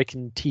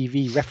American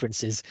TV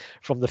references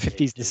from the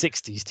 50s and the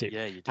 60s too.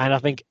 Yeah, you do. And I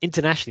think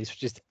internationally, it's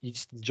just you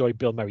just enjoy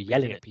Bill Murray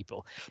yelling at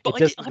people.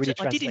 But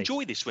I did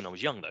enjoy this when I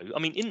was young, though. I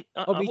mean,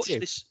 I watched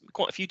this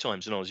quite a few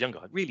times when I was younger.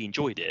 I really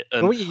enjoyed it.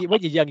 But when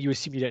you're young, you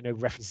assume you don't know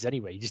references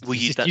anyway.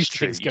 That's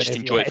true. You just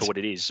enjoy it for what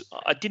it is.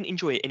 I didn't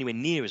enjoy it anywhere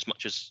near as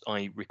much as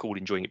I recalled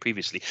enjoying it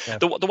previously. Yeah.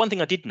 The one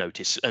thing I did notice,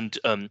 and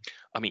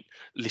I mean,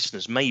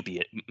 listeners may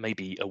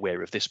be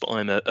aware of this, but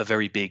I'm a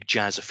very big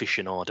jazz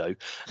aficionado,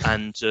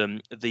 and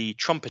the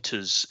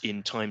trumpeters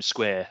in Times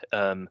Square,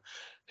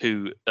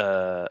 who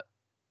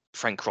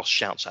Frank Cross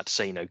shouts at to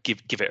say,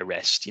 give it a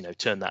rest,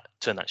 turn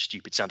that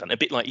stupid sound down. A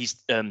bit like he's,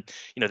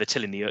 they're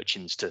telling the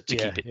urchins to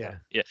keep it down.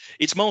 Yeah,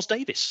 it's Miles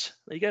Davis.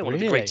 There you go, one of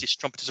the greatest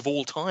trumpeters of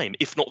all time,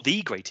 if not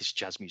the greatest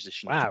jazz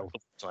musician of all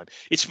time.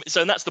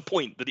 And that's the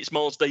point, that it's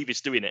Miles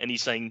Davis doing it, and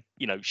he's saying,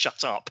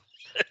 shut up.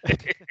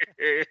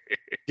 Did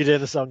you hear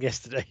the song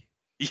yesterday?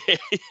 Yeah.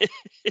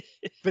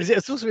 But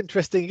it's also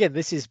interesting. Again,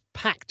 this is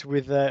packed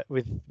with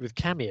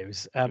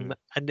cameos, and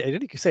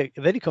it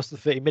only cost them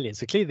 30 million.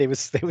 So clearly they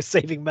were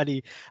saving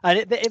money, and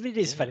it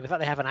is funny the fact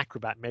they have an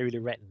acrobat, Mary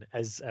Lou Retton,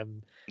 as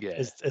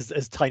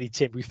Tiny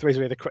Tim, who throws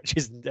away the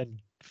crutches and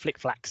flick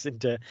flacks and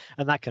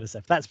that kind of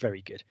stuff. That's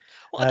very good.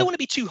 Well, I don't want to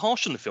be too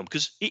harsh on the film,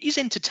 because it is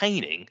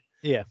entertaining.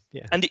 Yeah.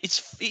 And it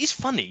is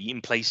funny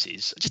in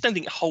places. I just don't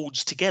think it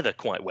holds together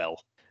quite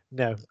well.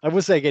 No, I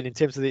will say again, in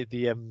terms of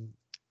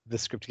the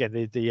script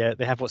again, they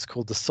have what's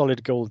called the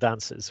Solid Gold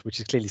Dancers, which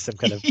is clearly some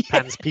kind of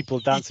Pan's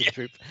People dancing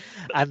troupe,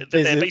 and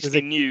they're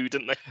basically nude,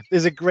 aren't they?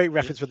 There's a great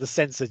reference where the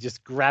censor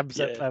just grabs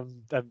up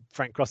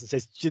Frank Cross and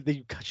says,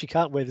 "She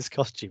can't wear this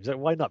costume." So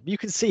why not? You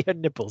can see her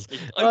nipples.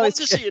 I want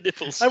to see her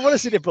nipples. I want to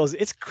see nipples.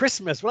 It's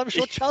Christmas. Well, I'm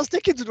sure Charles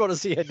Dickens would want to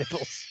see her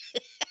nipples.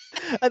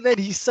 And then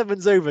he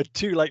summons over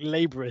two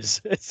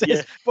laborers. It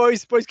says,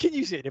 "Boys, can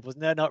you see her nipples?"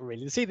 No, not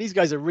really. See, these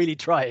guys are really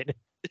trying.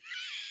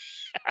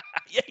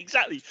 Yeah,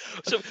 exactly.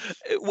 So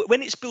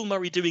when it's Bill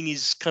Murray doing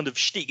his kind of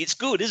shtick, it's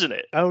good, isn't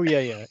it? Oh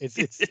yeah.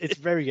 It's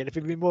very good. If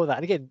it'd been more of that,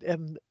 and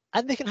again,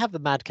 and they can have the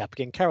madcap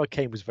again. Carol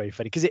Kane was very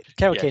funny, because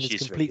Carol Kane is a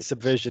complete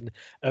subversion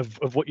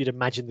of what you'd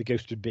imagine the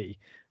ghost would be,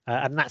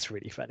 and that's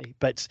really funny.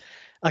 But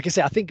like I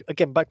say, I think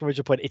again, back to my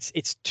original point,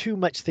 it's too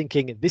much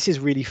thinking. This is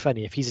really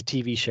funny. If he's a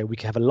TV show, we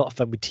can have a lot of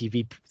fun with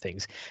TV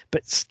things.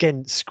 But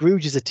again,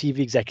 Scrooge as a TV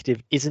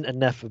executive isn't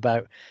enough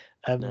about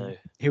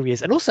who he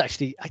is. And also,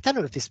 actually, I don't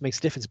know if this makes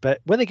a difference,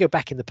 but when they go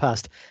back in the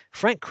past,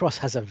 Frank Cross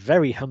has a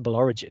very humble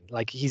origin.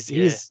 Like he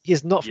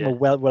is not from a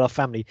well-off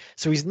family,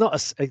 so he's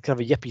not a kind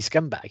of a yuppie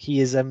scumbag.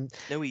 He is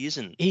no, he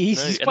isn't.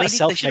 He's quite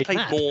self-made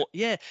man. More.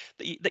 Yeah,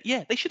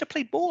 they should have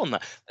played more on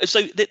that.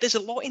 So there's a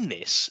lot in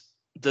this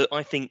that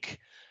I think,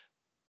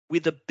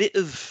 with a bit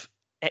of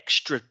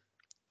extra,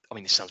 I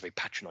mean, this sounds very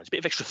patronizing, a bit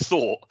of extra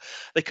thought,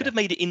 they could have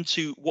made it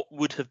into what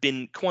would have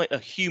been quite a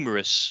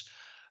humorous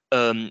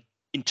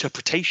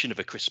interpretation of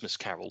A Christmas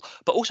Carol,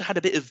 but also had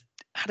a bit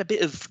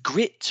of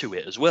grit to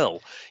it as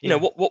well. You know,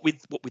 what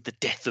with the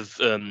death of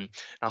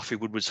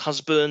Alfred Woodward's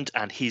husband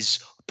and his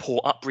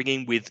poor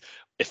upbringing with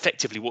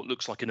effectively what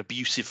looks like an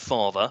abusive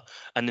father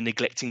and a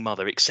neglecting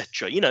mother,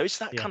 etc. It's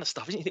that kind of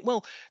stuff, isn't it? You think,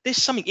 well,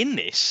 there's something in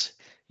this.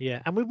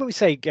 Yeah, and when we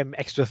say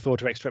extra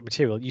thought or extra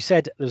material, you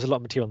said there's a lot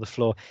of material on the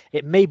floor.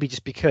 It may be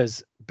just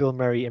because Bill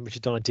Murray and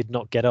Richard Donner did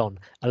not get on.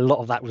 A lot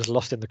of that was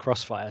lost in the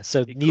crossfire,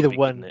 so neither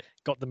one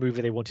got the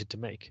movie they wanted to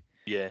make.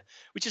 Yeah,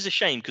 which is a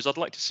shame, because I'd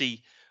like to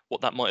see what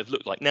that might have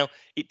looked like. Now,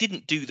 it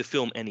didn't do the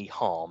film any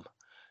harm.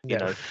 You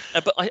No. know,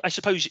 but I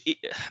suppose I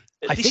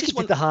this think is it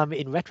one. did the harm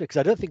in retro because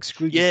I don't think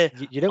Scrooge is.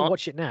 Yeah, You don't I,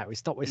 watch it now.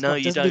 It's not. It's no, not. It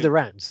you doesn't do the don't.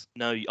 rounds.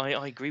 No,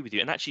 I agree with you.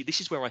 And actually,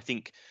 this is where I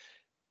think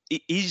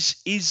it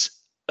is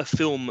a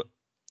film.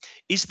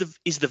 Is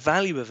the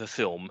value of a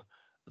film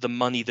the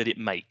money that it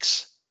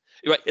makes?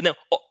 Right now,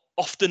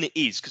 often it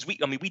is, because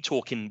we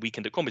talk in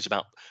Weekend at Crombie's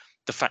about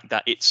the fact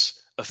that it's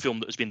a film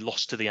that has been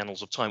lost to the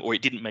annals of time, or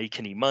it didn't make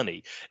any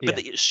money.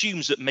 But Yeah. it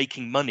assumes that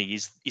making money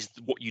is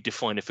what you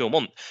define a film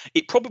on.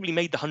 It probably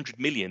made the 100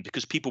 million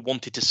because people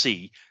wanted to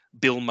see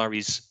Bill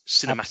Murray's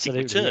cinematic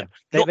Absolutely. Yeah. return,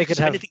 They not could because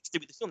of have. anything to do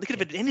with the film. They could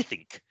Yeah. have had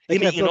anything. They Him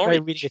could have eating an Bill Murray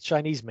reading a orange.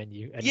 Chinese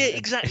menu, Yeah, and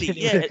exactly. it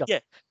would have Yeah, gone. yeah.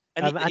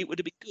 And And it would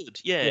have been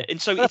good. Yeah. yeah.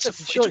 And so But it's that's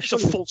it. it's a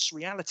Surely, false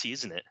reality,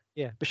 isn't it?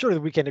 yeah. But surely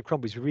the Weekend at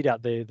Crombie's, we read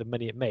out the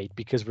money it made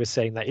because we're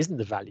saying that isn't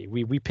the value.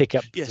 We pick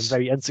up some Yes.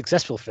 very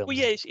unsuccessful Well, films.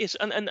 yeah, it's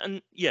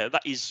and yeah,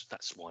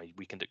 that's why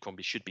Weekend at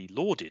Crombie should be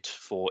lauded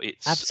for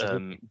its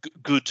Absolutely.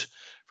 good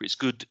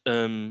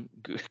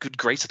good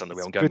grace. I don't know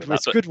where It's I'm going good. with that,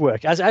 It's but good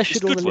work, as it's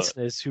should all the good work.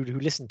 listeners who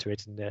listen to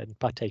it and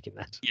partake in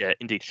that. Yeah,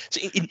 indeed.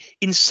 So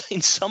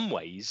in some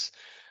ways,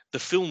 the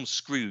film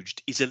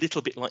Scrooged is a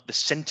little bit like the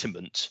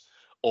sentiment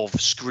of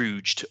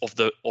Scrooged of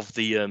the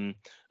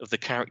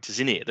characters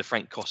in it, the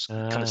Frank Cross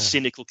kind of Ah,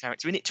 cynical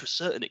character in it to a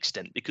certain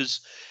extent, because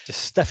just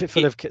it stuff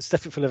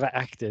it full of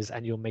actors,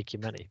 and you'll make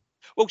your money.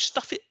 well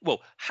stuff it well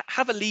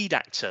have a lead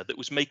actor that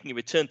was making a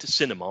return to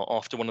cinema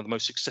after one of the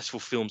most successful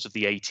films of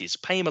the 80s,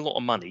 pay him a lot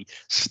of money,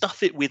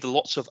 stuff it with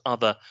lots of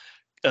other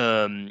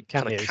kind of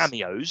Cameos.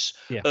 cameos,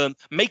 Yeah.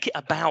 make it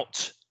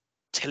about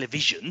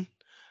television,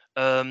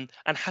 and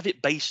have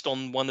it based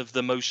on one of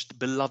the most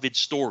beloved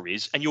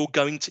stories, and you're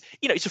going to,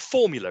 it's a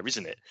formula,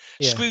 isn't it?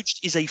 Yeah.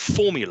 Scrooged is a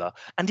formula,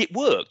 and it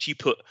worked. You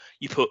put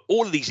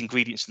all of these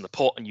ingredients in the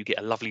pot and you get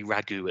a lovely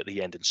ragu at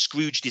the end, and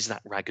Scrooged is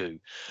that ragu.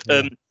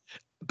 Yeah.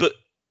 But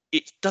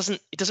it doesn't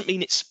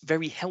mean it's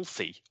very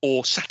healthy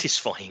or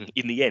satisfying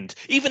in the end,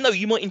 even though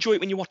you might enjoy it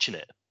when you're watching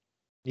it.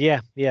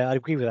 Yeah. Yeah. I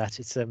agree with that.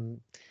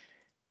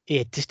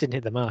 It just didn't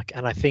hit the mark,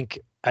 and I think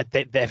I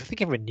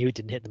think everyone knew it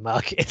didn't hit the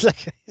mark. It's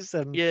like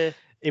Yeah,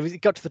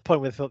 it got to the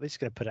point where they thought they're just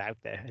going to put it out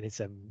there, and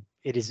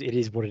it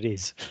is what it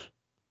is.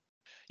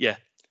 yeah,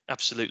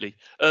 absolutely.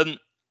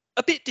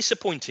 A bit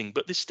disappointing,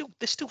 but there's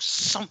still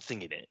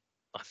something in it,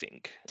 I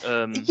think.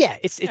 Yeah, Yeah,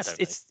 I don't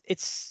know.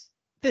 it's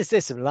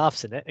there's some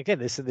laughs in it. Again,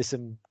 there's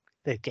some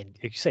again,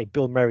 like you say,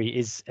 Bill Murray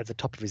is at the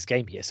top of his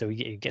game here, so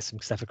he gets some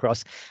stuff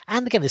across.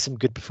 And again, there's some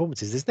good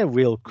performances. There's no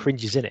real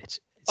cringes in it.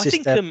 It's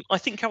just I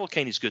think Carol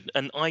Kane is good,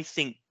 and I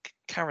think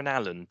Karen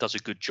Allen does a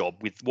good job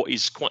with what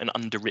is quite an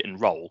underwritten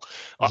role.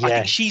 I yeah,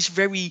 think she's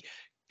very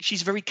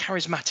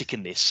charismatic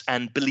in this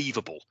and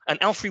believable,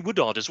 and Alfred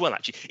Woodard as well.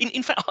 Actually,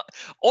 in fact,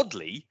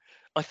 oddly,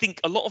 I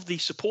think a lot of the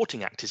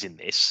supporting actors in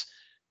this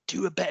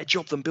do a better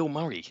job than Bill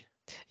Murray.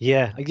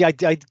 yeah.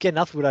 Again,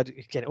 that's what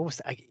again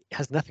almost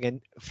has nothing.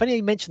 And funny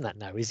you mention that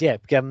now is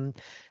the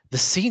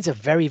scenes are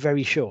very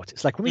very short.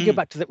 It's like when we go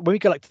back to when we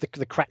go like to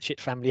the Cratchit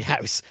family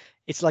house,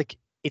 it's like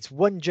it's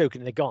one joke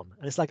and they're gone.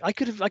 And it's like I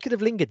could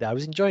have lingered there. I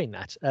was enjoying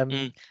that.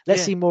 Let's Yeah.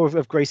 see more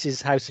of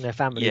Grace's house and her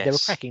family. They were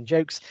Yes. cracking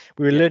jokes.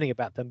 We were Yeah. learning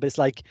about them, but it's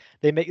like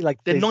they make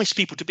like They're nice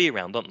people to be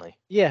around, aren't they?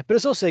 yeah, but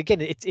it's also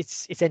again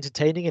it's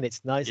entertaining and it's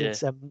nice. Yeah.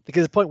 It's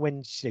because the point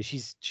when she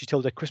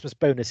told her Christmas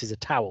bonus is a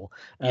towel.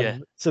 Yeah.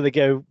 So they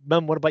go,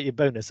 Mum, what about your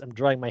bonus? I'm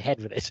drying my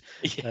head with it.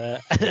 Yeah.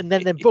 And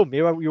then boom,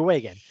 you're away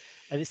again.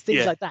 And it's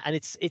things Yeah. like that. And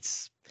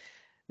it's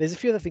there's a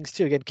few other things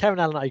too. Again, Karen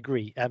Allen, I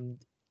agree.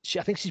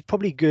 I think she's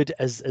probably good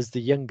as the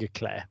younger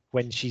Claire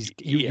when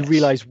you Yes.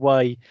 realize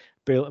why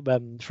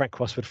Frank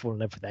Cross would fall in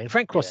love with her. And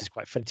Frank Cross Yeah. is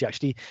quite funny too.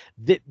 Actually,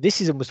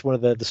 this is almost one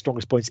of the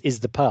strongest points is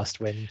the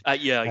past when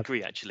Yeah, I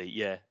agree. Actually,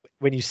 yeah.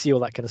 when you see all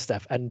that kind of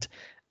stuff. And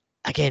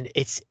again,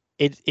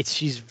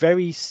 she's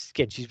very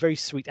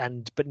sweet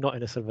but not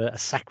in a sort of a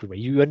sacred way.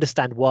 You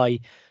understand why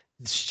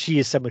she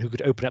is someone who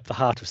could open up the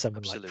heart of someone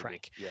Absolutely. like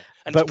Frank. Yeah,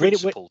 and But it's when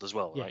principled as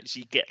well, yeah. right? So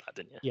you get that,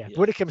 don't you? Yeah, but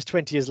when it comes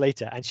 20 years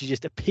later and she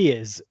just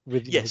appears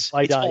with Yes,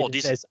 wide it's eyed odd,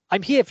 and says,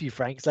 "I'm here for you,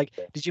 Frank." It's like,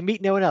 Yeah. did you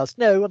meet no one else?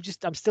 No,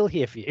 I'm still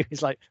here for you.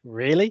 It's like,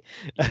 really?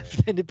 Yeah.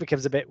 Then it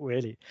becomes a bit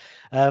really.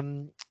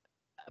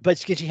 But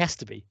she has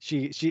to be.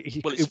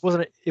 Well, it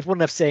wasn't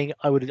enough saying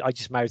I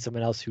just married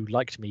someone else who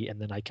liked me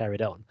and then I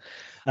carried on.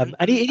 And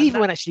and even that-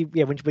 when actually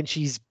when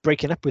she's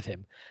breaking up with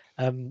him,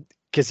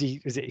 because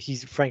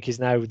he's Frank is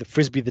now the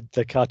Frisbee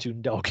the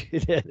cartoon dog,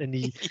 and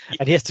he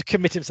has to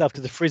commit himself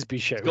to the Frisbee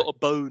show. He's got a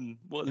bone.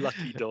 What a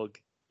lucky dog.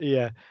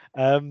 Yeah,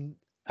 and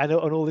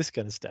all this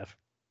kind of stuff.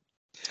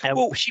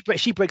 Well, she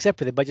breaks up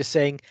with him by just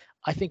saying,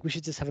 "I think we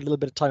should just have a little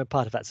bit of time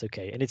apart if that's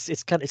okay." And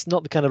it's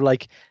not the kind of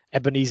like,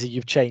 Ebenezer,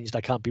 you've changed,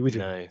 I can't be with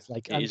you. No, It's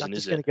like it I'm isn't, just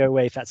is going it? to go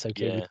away if that's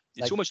okay. Yeah, with you.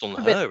 it's Like, almost on have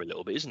a bit- her a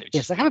little bit, isn't it?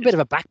 Yes, like have a bit of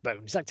a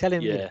backbone. It's like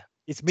telling him, Yeah.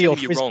 it's me Tell or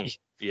you Frisbee. wrong.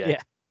 Yeah.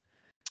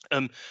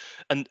 Yeah.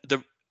 And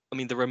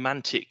the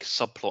romantic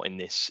subplot in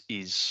this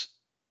is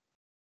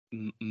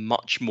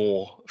much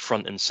more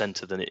front and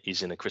center than it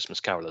is in A Christmas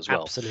Carol as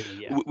well.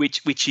 Absolutely, yeah.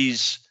 Which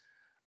is,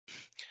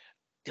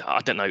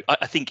 I don't know.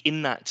 I think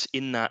in that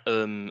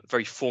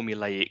very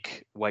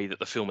formulaic way that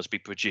the film has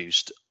been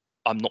produced,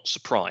 I'm not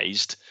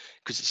surprised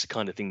because it's the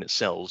kind of thing that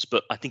sells,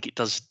 but I think it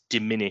does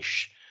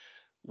diminish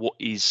what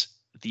is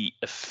the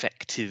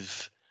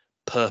effective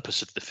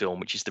purpose of the film,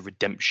 which is the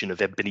redemption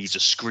of Ebenezer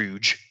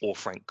Scrooge, or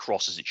Frank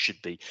Cross as it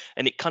should be.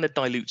 And it kind of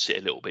dilutes it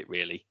a little bit,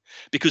 really,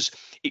 because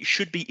it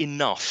should be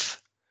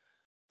enough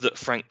that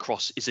Frank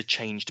Cross is a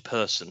changed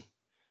person.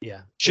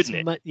 Yeah,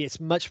 shouldn't it? It's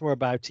much more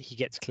about he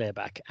gets Claire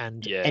back,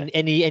 and Yeah.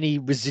 any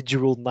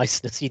residual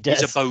niceness he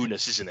does It's a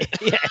bonus, isn't it?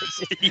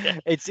 Yeah,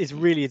 it's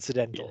really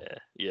incidental.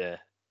 Yeah.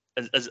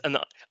 And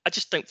I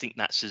just don't think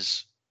that's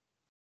as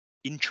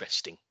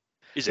interesting.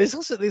 There's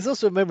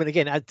also a moment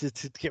again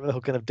to get the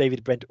whole kind of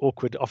David Brent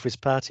awkward office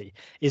party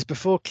is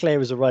before Claire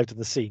has arrived on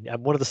the scene,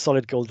 and one of the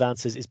solid gold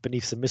dancers is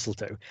beneath some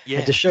mistletoe. Yeah.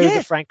 And to show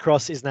that Frank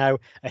Cross is now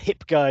a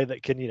hip guy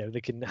that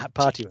can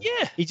party with.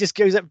 Yeah. He just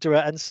goes up to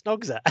her and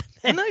snogs her.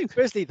 And I know.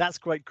 Firstly, that's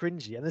quite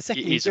cringy, and the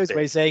second he goes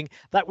away saying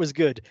that was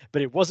good,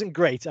 but it wasn't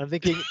great. And I'm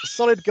thinking,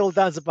 solid gold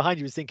dancer behind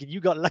you is thinking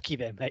you got lucky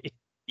there, mate.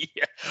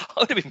 Yeah, I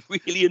would have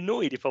been really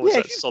annoyed if I was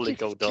that solid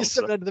gold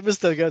dancer. Just under the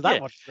mistletoe, go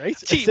that was great.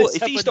 Gee, what,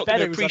 if he's not going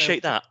to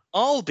appreciate that,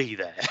 I'll be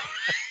there.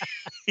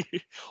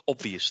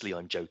 Obviously,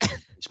 I'm joking.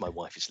 It's my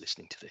wife is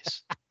listening to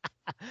this.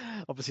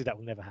 Obviously, that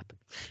will never happen.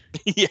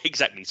 Yeah,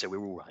 exactly. So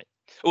we're all right.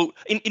 Well,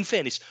 in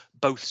fairness,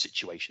 both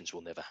situations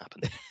will never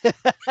happen.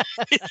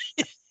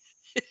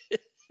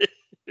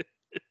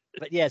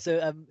 But yeah,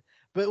 so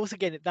but also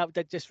again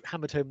that just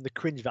hammered home the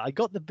cringe. I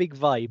got the big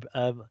vibe.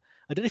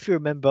 I don't know if you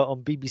remember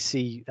on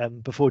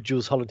BBC before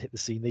Jules Holland hit the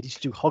scene, they used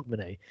to do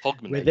Hogmanay,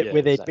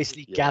 where they'd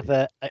basically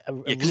gather.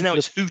 Because now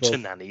it's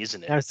Hootenanny,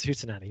 isn't it? Now it's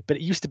Hootenanny, but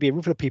it used to be a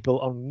room full of people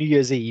on New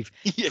Year's Eve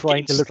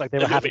trying to look like they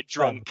were having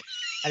drunk,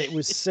 and it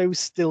was so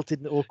stilted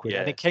and awkward,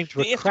 and it came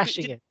to a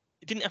crashing in.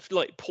 It didn't have to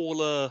like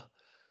Paula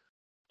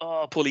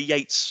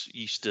Yates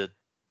used to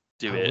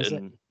do it,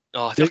 and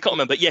I can't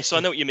remember. Yes, I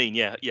know what you mean.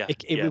 Yeah.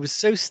 It was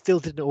so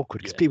stilted and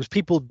awkward because it was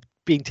people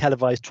being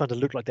televised trying to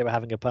look like they were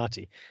having a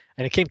party,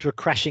 and it came to a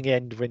crashing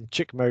end when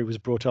Chick Murray was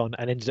brought on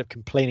and ended up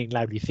complaining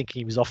loudly, thinking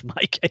he was off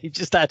mic, and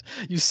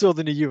you saw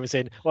the new viewer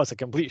saying, "Oh, it's a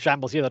complete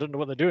shambles here. I don't know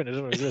what they're doing. I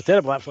don't know. It's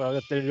terrible.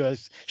 They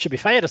should be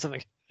fired or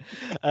something."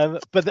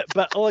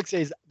 But all I can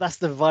say is that's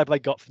the vibe I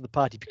got from the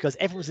party, because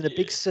everyone's in a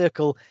big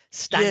circle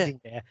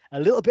standing there, a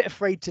little bit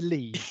afraid to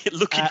leave,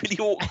 looking really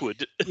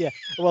awkward.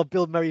 While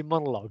Bill Murray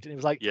monologued, and it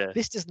was like,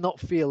 this does not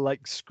feel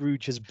like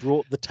Scrooge has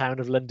brought the town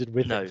of London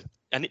with him.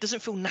 And it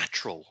doesn't feel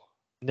natural.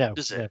 No,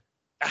 does it?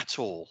 At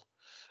all?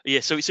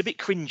 Yeah, so it's a bit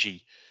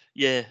cringy.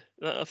 Yeah,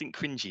 I think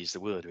cringy is the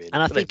word, really.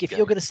 And I think if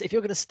you're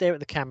gonna stare at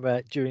the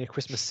camera during a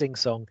Christmas sing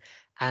song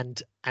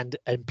and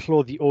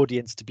implore the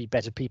audience to be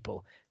better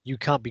people, you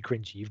can't be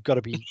cringy. You've got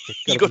to be.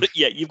 You've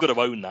got to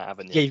own that,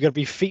 haven't you? Yeah, you've got to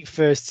be feet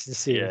first,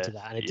 sincere into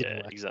that, and it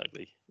didn't work.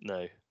 Exactly.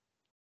 No.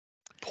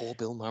 Poor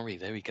Bill Murray.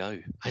 There we go.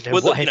 I know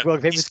what had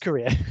wrong with his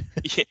career.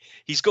 Yeah,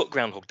 he's got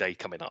Groundhog Day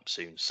coming up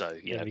soon, so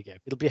there we go.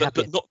 It'll be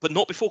happy. But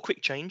not before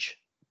Quick Change.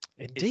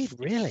 Indeed,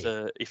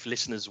 really. If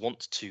listeners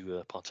want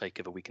to partake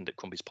of a Weekend at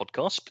Crombie's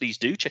podcast, please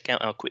do check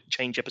out our Quick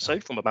Change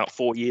episode from about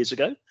 4 years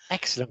ago.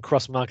 Excellent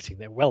cross marketing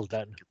there. Well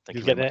done.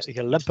 You get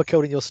a lump of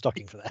coal in your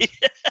stocking for that.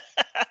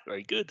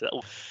 Very good.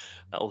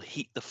 That'll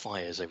heat the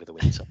fires over the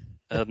winter.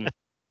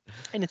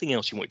 Anything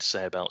else you want to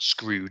say about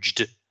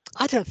Scrooged?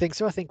 I don't think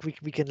so. I think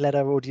we can let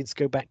our audience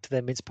go back to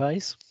their mince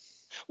pies.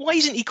 Why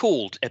isn't he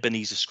called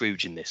Ebenezer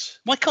Scrooge in this?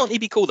 Why can't he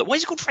be called that? Why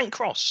is he called Frank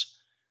Cross?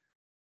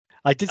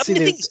 I did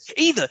see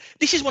either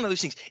this is one of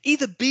those things.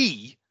 Either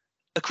be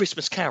a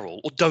Christmas Carol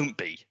or don't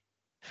be.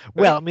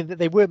 Well, I mean,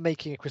 they were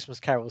making a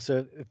Christmas Carol,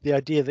 so the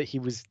idea that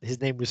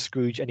his name was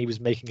Scrooge and he was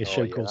making a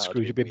show called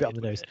Scrooge would be a bit on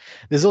the nose.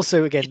 There's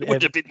also, again, it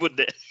would have been, wouldn't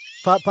it?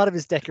 Part of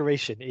his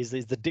decoration is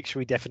the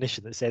dictionary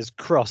definition that says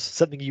cross,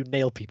 something you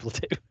nail people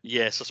to.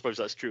 Yes, I suppose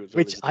that's true as well.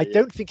 Which I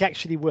don't think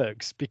actually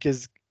works,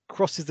 because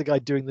Cross is the guy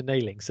doing the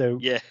nailing. So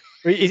yeah,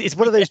 it's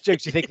one of those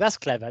jokes you think that's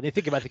clever, and you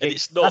think about the game,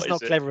 that's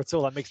not clever at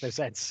all. That makes no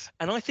sense.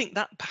 And I think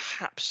that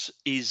perhaps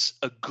is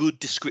a good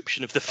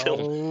description of the film.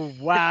 Oh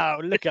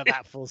wow! Look at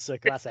that full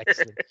circle. That's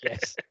excellent.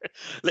 Yes.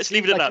 Let's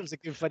leave it at that. It was a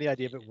good, funny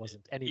idea, but it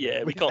wasn't. Anyway,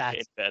 yeah, we can't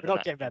get better. We're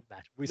not getting better than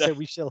that. So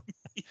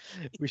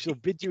we shall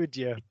bid you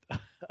adieu,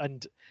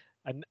 and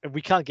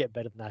we can't get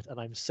better than that. And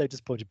I'm so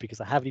disappointed because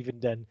I haven't even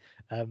done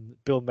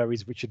Bill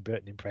Murray's Richard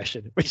Burton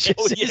impression, which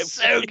is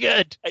so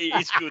good. It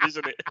is good,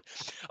 isn't it?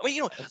 I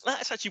mean,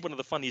 that's actually one of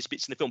the funniest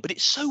bits in the film, but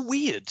it's so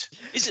weird,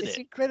 isn't it? It's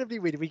incredibly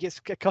weird. We get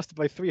accosted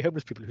by 3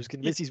 homeless people who's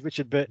convinced he's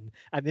Richard Burton,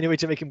 and the only way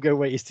to make him go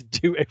away is to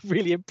do a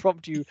really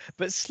impromptu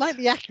but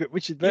slightly accurate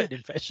Richard Burton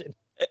impression.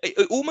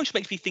 It almost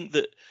makes me think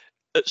that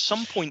at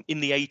some point in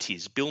the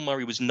 80s, Bill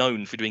Murray was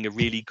known for doing a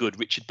really good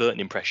Richard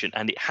Burton impression,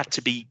 and he had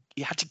to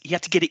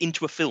get it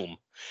into a film.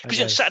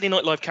 Because Saturday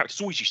Night Live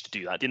characters always used to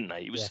do that, didn't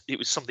they? It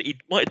was something he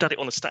might have done it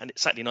on a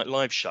Saturday Night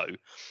Live show,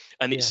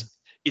 and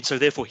so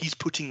therefore he's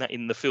putting that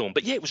in the film.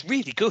 But yeah, it was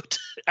really good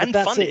and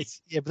funny.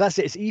 But that's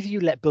it. It's either you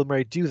let Bill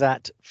Murray do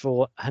that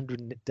for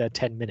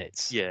 110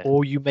 minutes,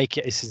 or you make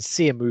it a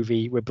sincere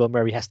movie where Bill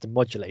Murray has to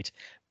modulate.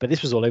 But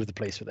this was all over the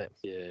place with it.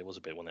 Yeah, it was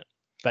a bit, wasn't it?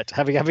 But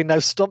having now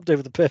stomped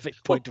over the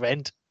perfect point to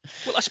end.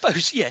 Well, I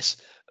suppose, yes.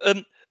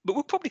 but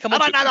we'll probably come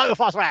on to it.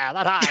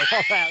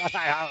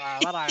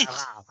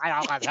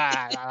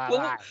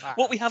 Well,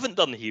 what we haven't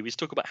done here is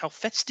talk about how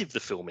festive the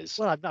film is.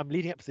 Well, I'm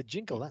leading up to the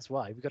jingle. That's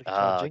why we've got to get to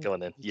our jingle. Go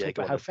on then. Yeah, talk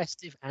go about on how then.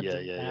 festive and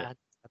Yeah. and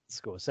the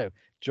score. So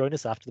join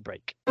us after the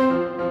break.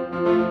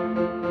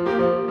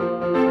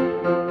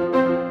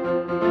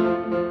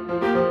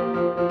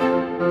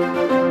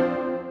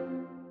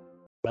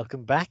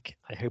 Welcome back.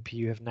 I hope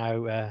you have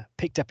now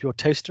picked up your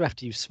toaster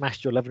after you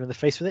smashed your lover in the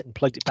face with it and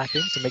plugged it back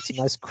in to make some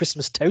nice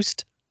Christmas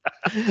toast.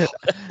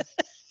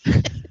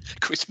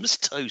 Christmas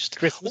toast.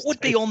 Christmas what would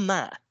be toast. on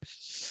that?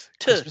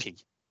 Turkey.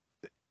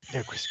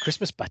 No,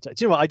 Christmas butter.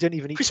 Do you know what? I don't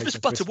even eat Christmas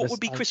toast on butter. What Christmas. would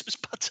be Christmas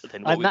butter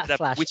then? I'm that Have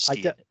flash.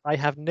 whiskey in it? I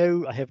have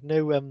no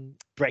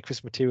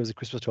breakfast materials at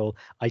Christmas at all.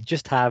 I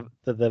just have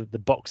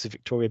the box of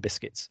Victoria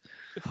biscuits.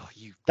 Oh,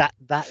 you That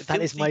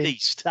is filthy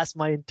beast. that's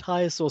my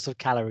entire source of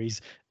calories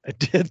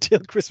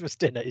until Christmas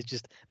dinner is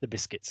just the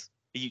biscuits.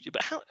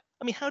 But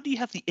how do you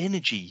have the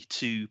energy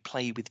to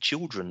play with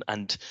children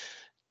and?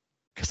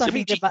 Because I've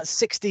eaten about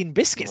 16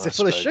 biscuits. They're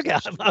full of sugar.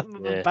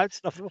 I'm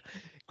bouncing off them.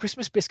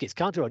 Christmas biscuits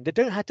can't do it. They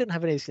don't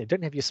have any.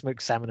 Don't have your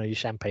smoked salmon or your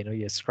champagne or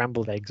your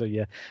scrambled eggs or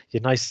your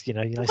nice.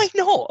 Your nice. Why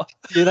not?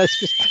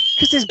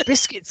 Because there's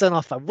biscuits on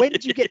offer. When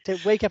do you get to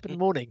wake up in the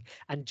morning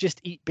and just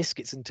eat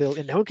biscuits until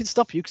no one can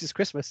stop you because it's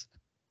Christmas?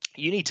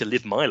 You need to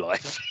live my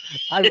life.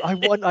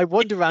 I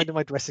wander around in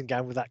my dressing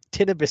gown with that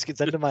tin of biscuits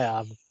under my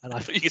arm, and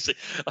I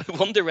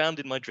wander around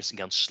in my dressing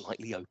gown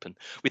slightly open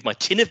with my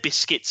tin of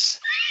biscuits.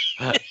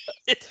 And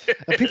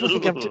people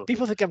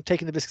think I'm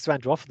taking the biscuits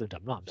around to offer them.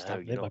 I'm not.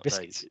 I'm just my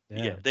biscuits.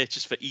 No. Yeah, they're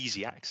just for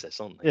easy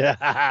access, aren't they?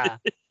 Yeah.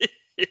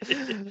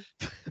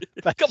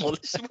 Come on,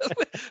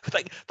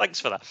 thanks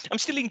for that. I'm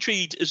still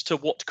intrigued as to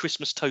what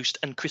Christmas toast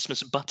and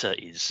Christmas butter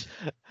is.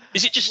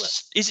 Is it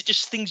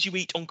just things you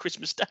eat on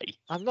Christmas Day?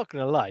 I'm not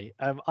going to lie.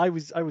 I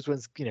was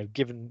once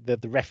given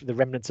the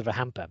remnants of a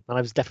hamper, and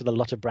I was left with a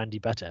lot of brandy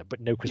butter,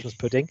 but no Christmas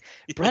pudding.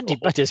 Brandy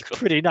butter is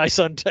pretty nice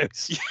on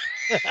toast.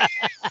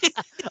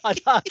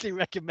 I'd hardly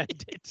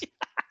recommend it.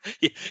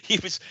 Yeah,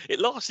 it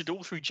lasted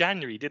all through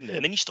January, didn't it?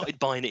 And then you started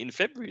buying it in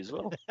February as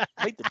well.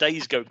 Made the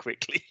days go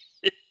quickly.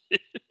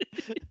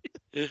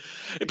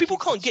 People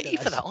can't get you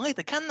for that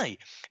either, can they?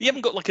 You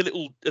haven't got like a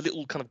little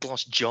kind of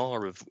glass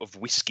jar of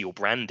whiskey or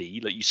brandy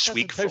that you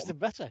swig from. Toast and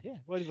butter, yeah.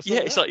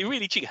 It's like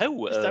really cheap.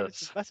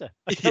 Butter.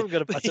 I haven't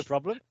got a butter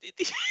problem.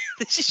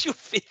 This is your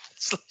 5th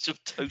slice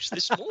of toast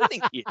this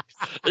morning.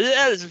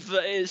 I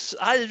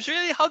was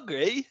really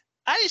hungry.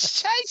 I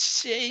was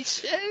tasty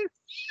too.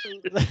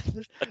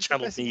 I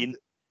channeled me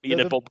in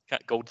a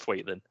Bobcat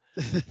Goldthwait then.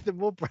 The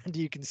more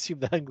brandy you consume,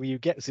 the hungrier you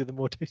get, so the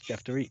more toast you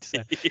have to eat.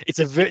 So it's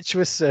a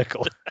virtuous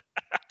circle.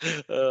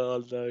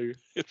 Oh no.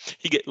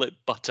 You get like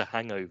butter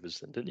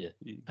hangovers then, don't you?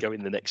 You go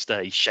in the next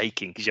day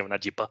shaking because you haven't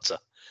had your butter.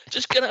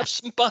 Just gonna have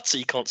some butter,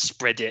 you can't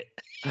spread it.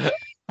 Oh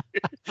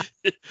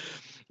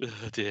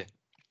dear.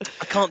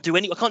 I can't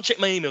check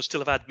my emails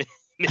till I've had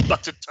my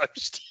buttered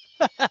toast.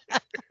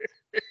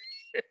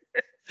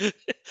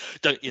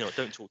 Don't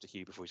talk to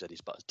Hugh before he's had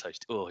his buttered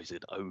toast. Oh, he's an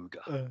ogre.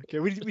 Okay,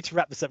 we need to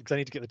wrap this up because I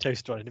need to get the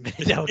toaster on in a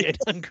minute. Now I'm getting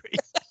hungry.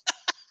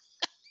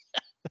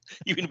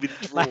 You're in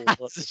withdrawal. My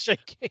hands are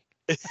shaking.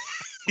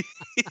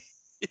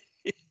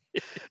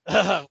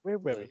 Where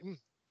were we?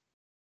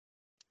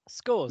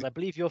 Scores. I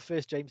believe you're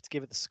first, James, to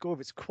give it the score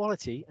of its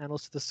quality and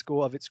also the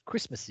score of its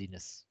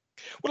Christmassiness.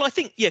 Well, I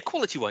think,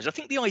 quality-wise, I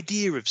think the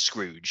idea of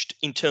Scrooged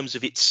in terms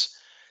of its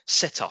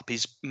setup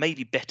is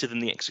maybe better than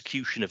the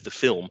execution of the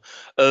film.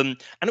 And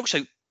also,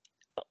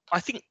 I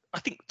think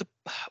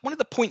one of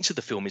the points of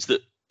the film is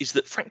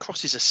that Frank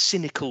Cross is a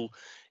cynical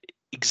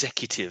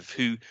executive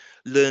who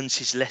learns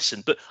his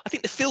lesson, but I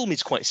think the film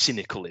is quite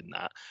cynical in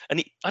that,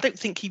 and I don't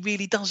think he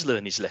really does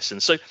learn his lesson.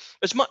 So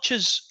as much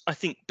as I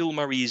think Bill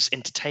Murray is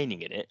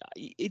entertaining in it,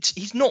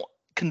 he's not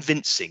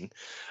convincing,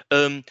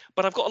 but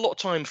I've got a lot of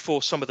time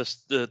for some of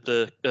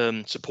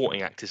the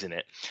supporting actors in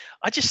it.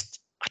 I just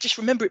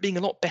remember it being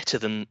a lot better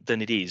than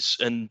it is,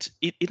 and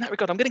in that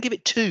regard, I'm going to give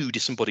it 2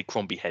 disembodied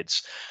Crombie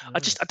heads. I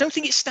don't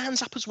think it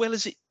stands up as well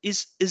as it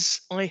is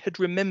as I had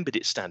remembered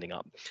it standing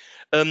up.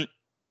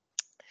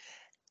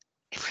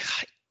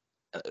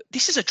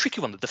 This is a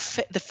tricky one. The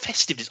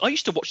festiveness. I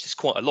used to watch this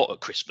quite a lot at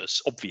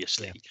Christmas,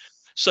 obviously. Yeah.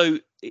 So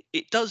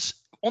it does,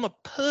 on a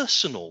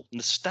personal,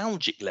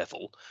 nostalgic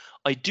level,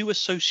 I do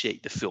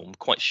associate the film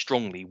quite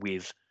strongly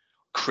with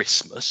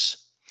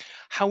Christmas.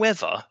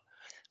 However,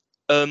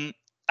 and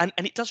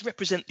it does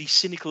represent the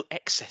cynical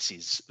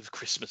excesses of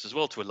Christmas as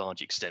well to a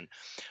large extent.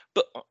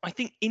 But I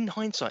think in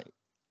hindsight,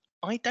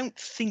 I don't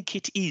think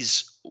it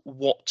is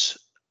what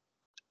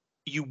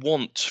you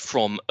want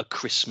from a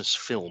Christmas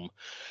film.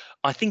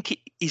 I think it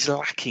is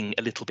lacking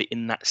a little bit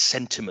in that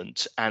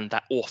sentiment and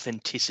that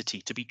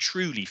authenticity to be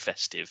truly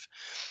festive.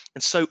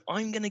 And so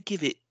I'm going to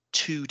give it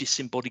 2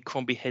 disembodied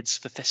Crombie heads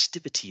for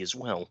festivity as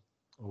well.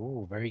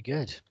 Oh, very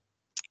good.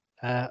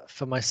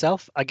 For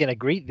myself, again,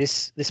 agree.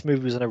 This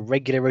movie was on a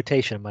regular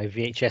rotation in my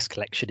VHS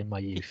collection in my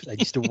youth. I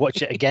used to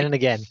watch it again and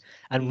again,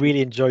 and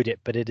really enjoyed it.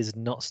 But it has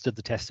not stood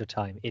the test of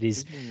time. It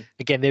is,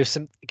 again, there's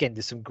some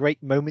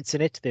great moments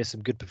in it. There's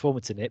some good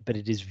performance in it, but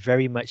it is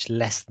very much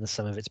less than the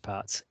sum of its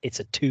parts. It's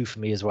a 2 for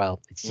me as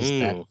well. It's just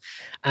that,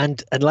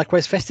 and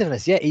likewise,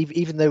 Festiveness. Yeah,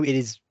 even though it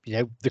is,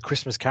 the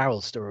Christmas Carol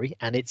story,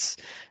 and it's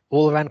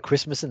all around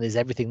Christmas, and there's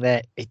everything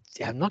there.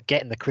 I'm not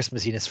getting the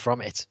Christmassiness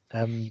from it.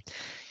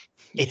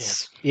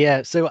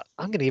 So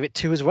I'm going to give it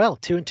 2 as well.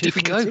 2 and 2. There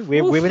we go.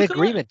 We're in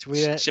agreement.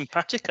 We're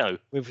simpatico.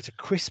 With a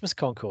Christmas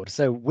Concord.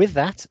 So with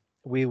that,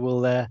 we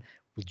will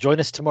join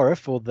us tomorrow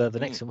for the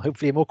next one.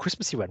 Hopefully a more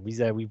Christmassy one.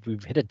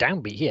 We've hit a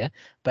downbeat here,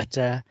 but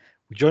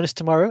join us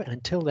tomorrow. And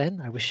until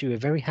then, I wish you a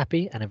very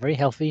happy and a very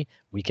healthy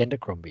weekend at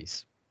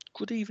Crombie's.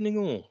 Good evening,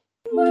 all.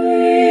 Weekend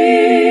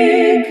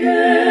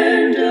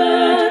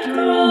at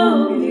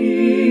Crombie's.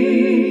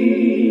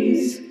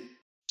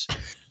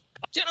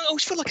 I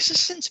always feel like it's a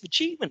sense of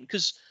achievement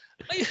because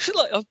I feel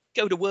like I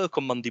go to work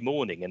on Monday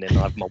morning and then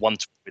I have my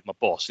one-to-one with my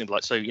boss and be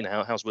like, so,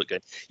 how's work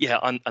going? Yeah,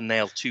 I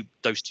nailed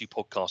those 2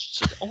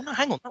 podcasts. Oh, no,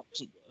 hang on, that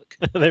doesn't work.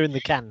 They're in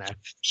the can now.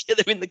 Yeah,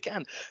 they're in the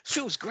can.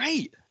 Feels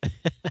great.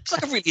 It's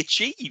like I've really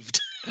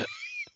achieved.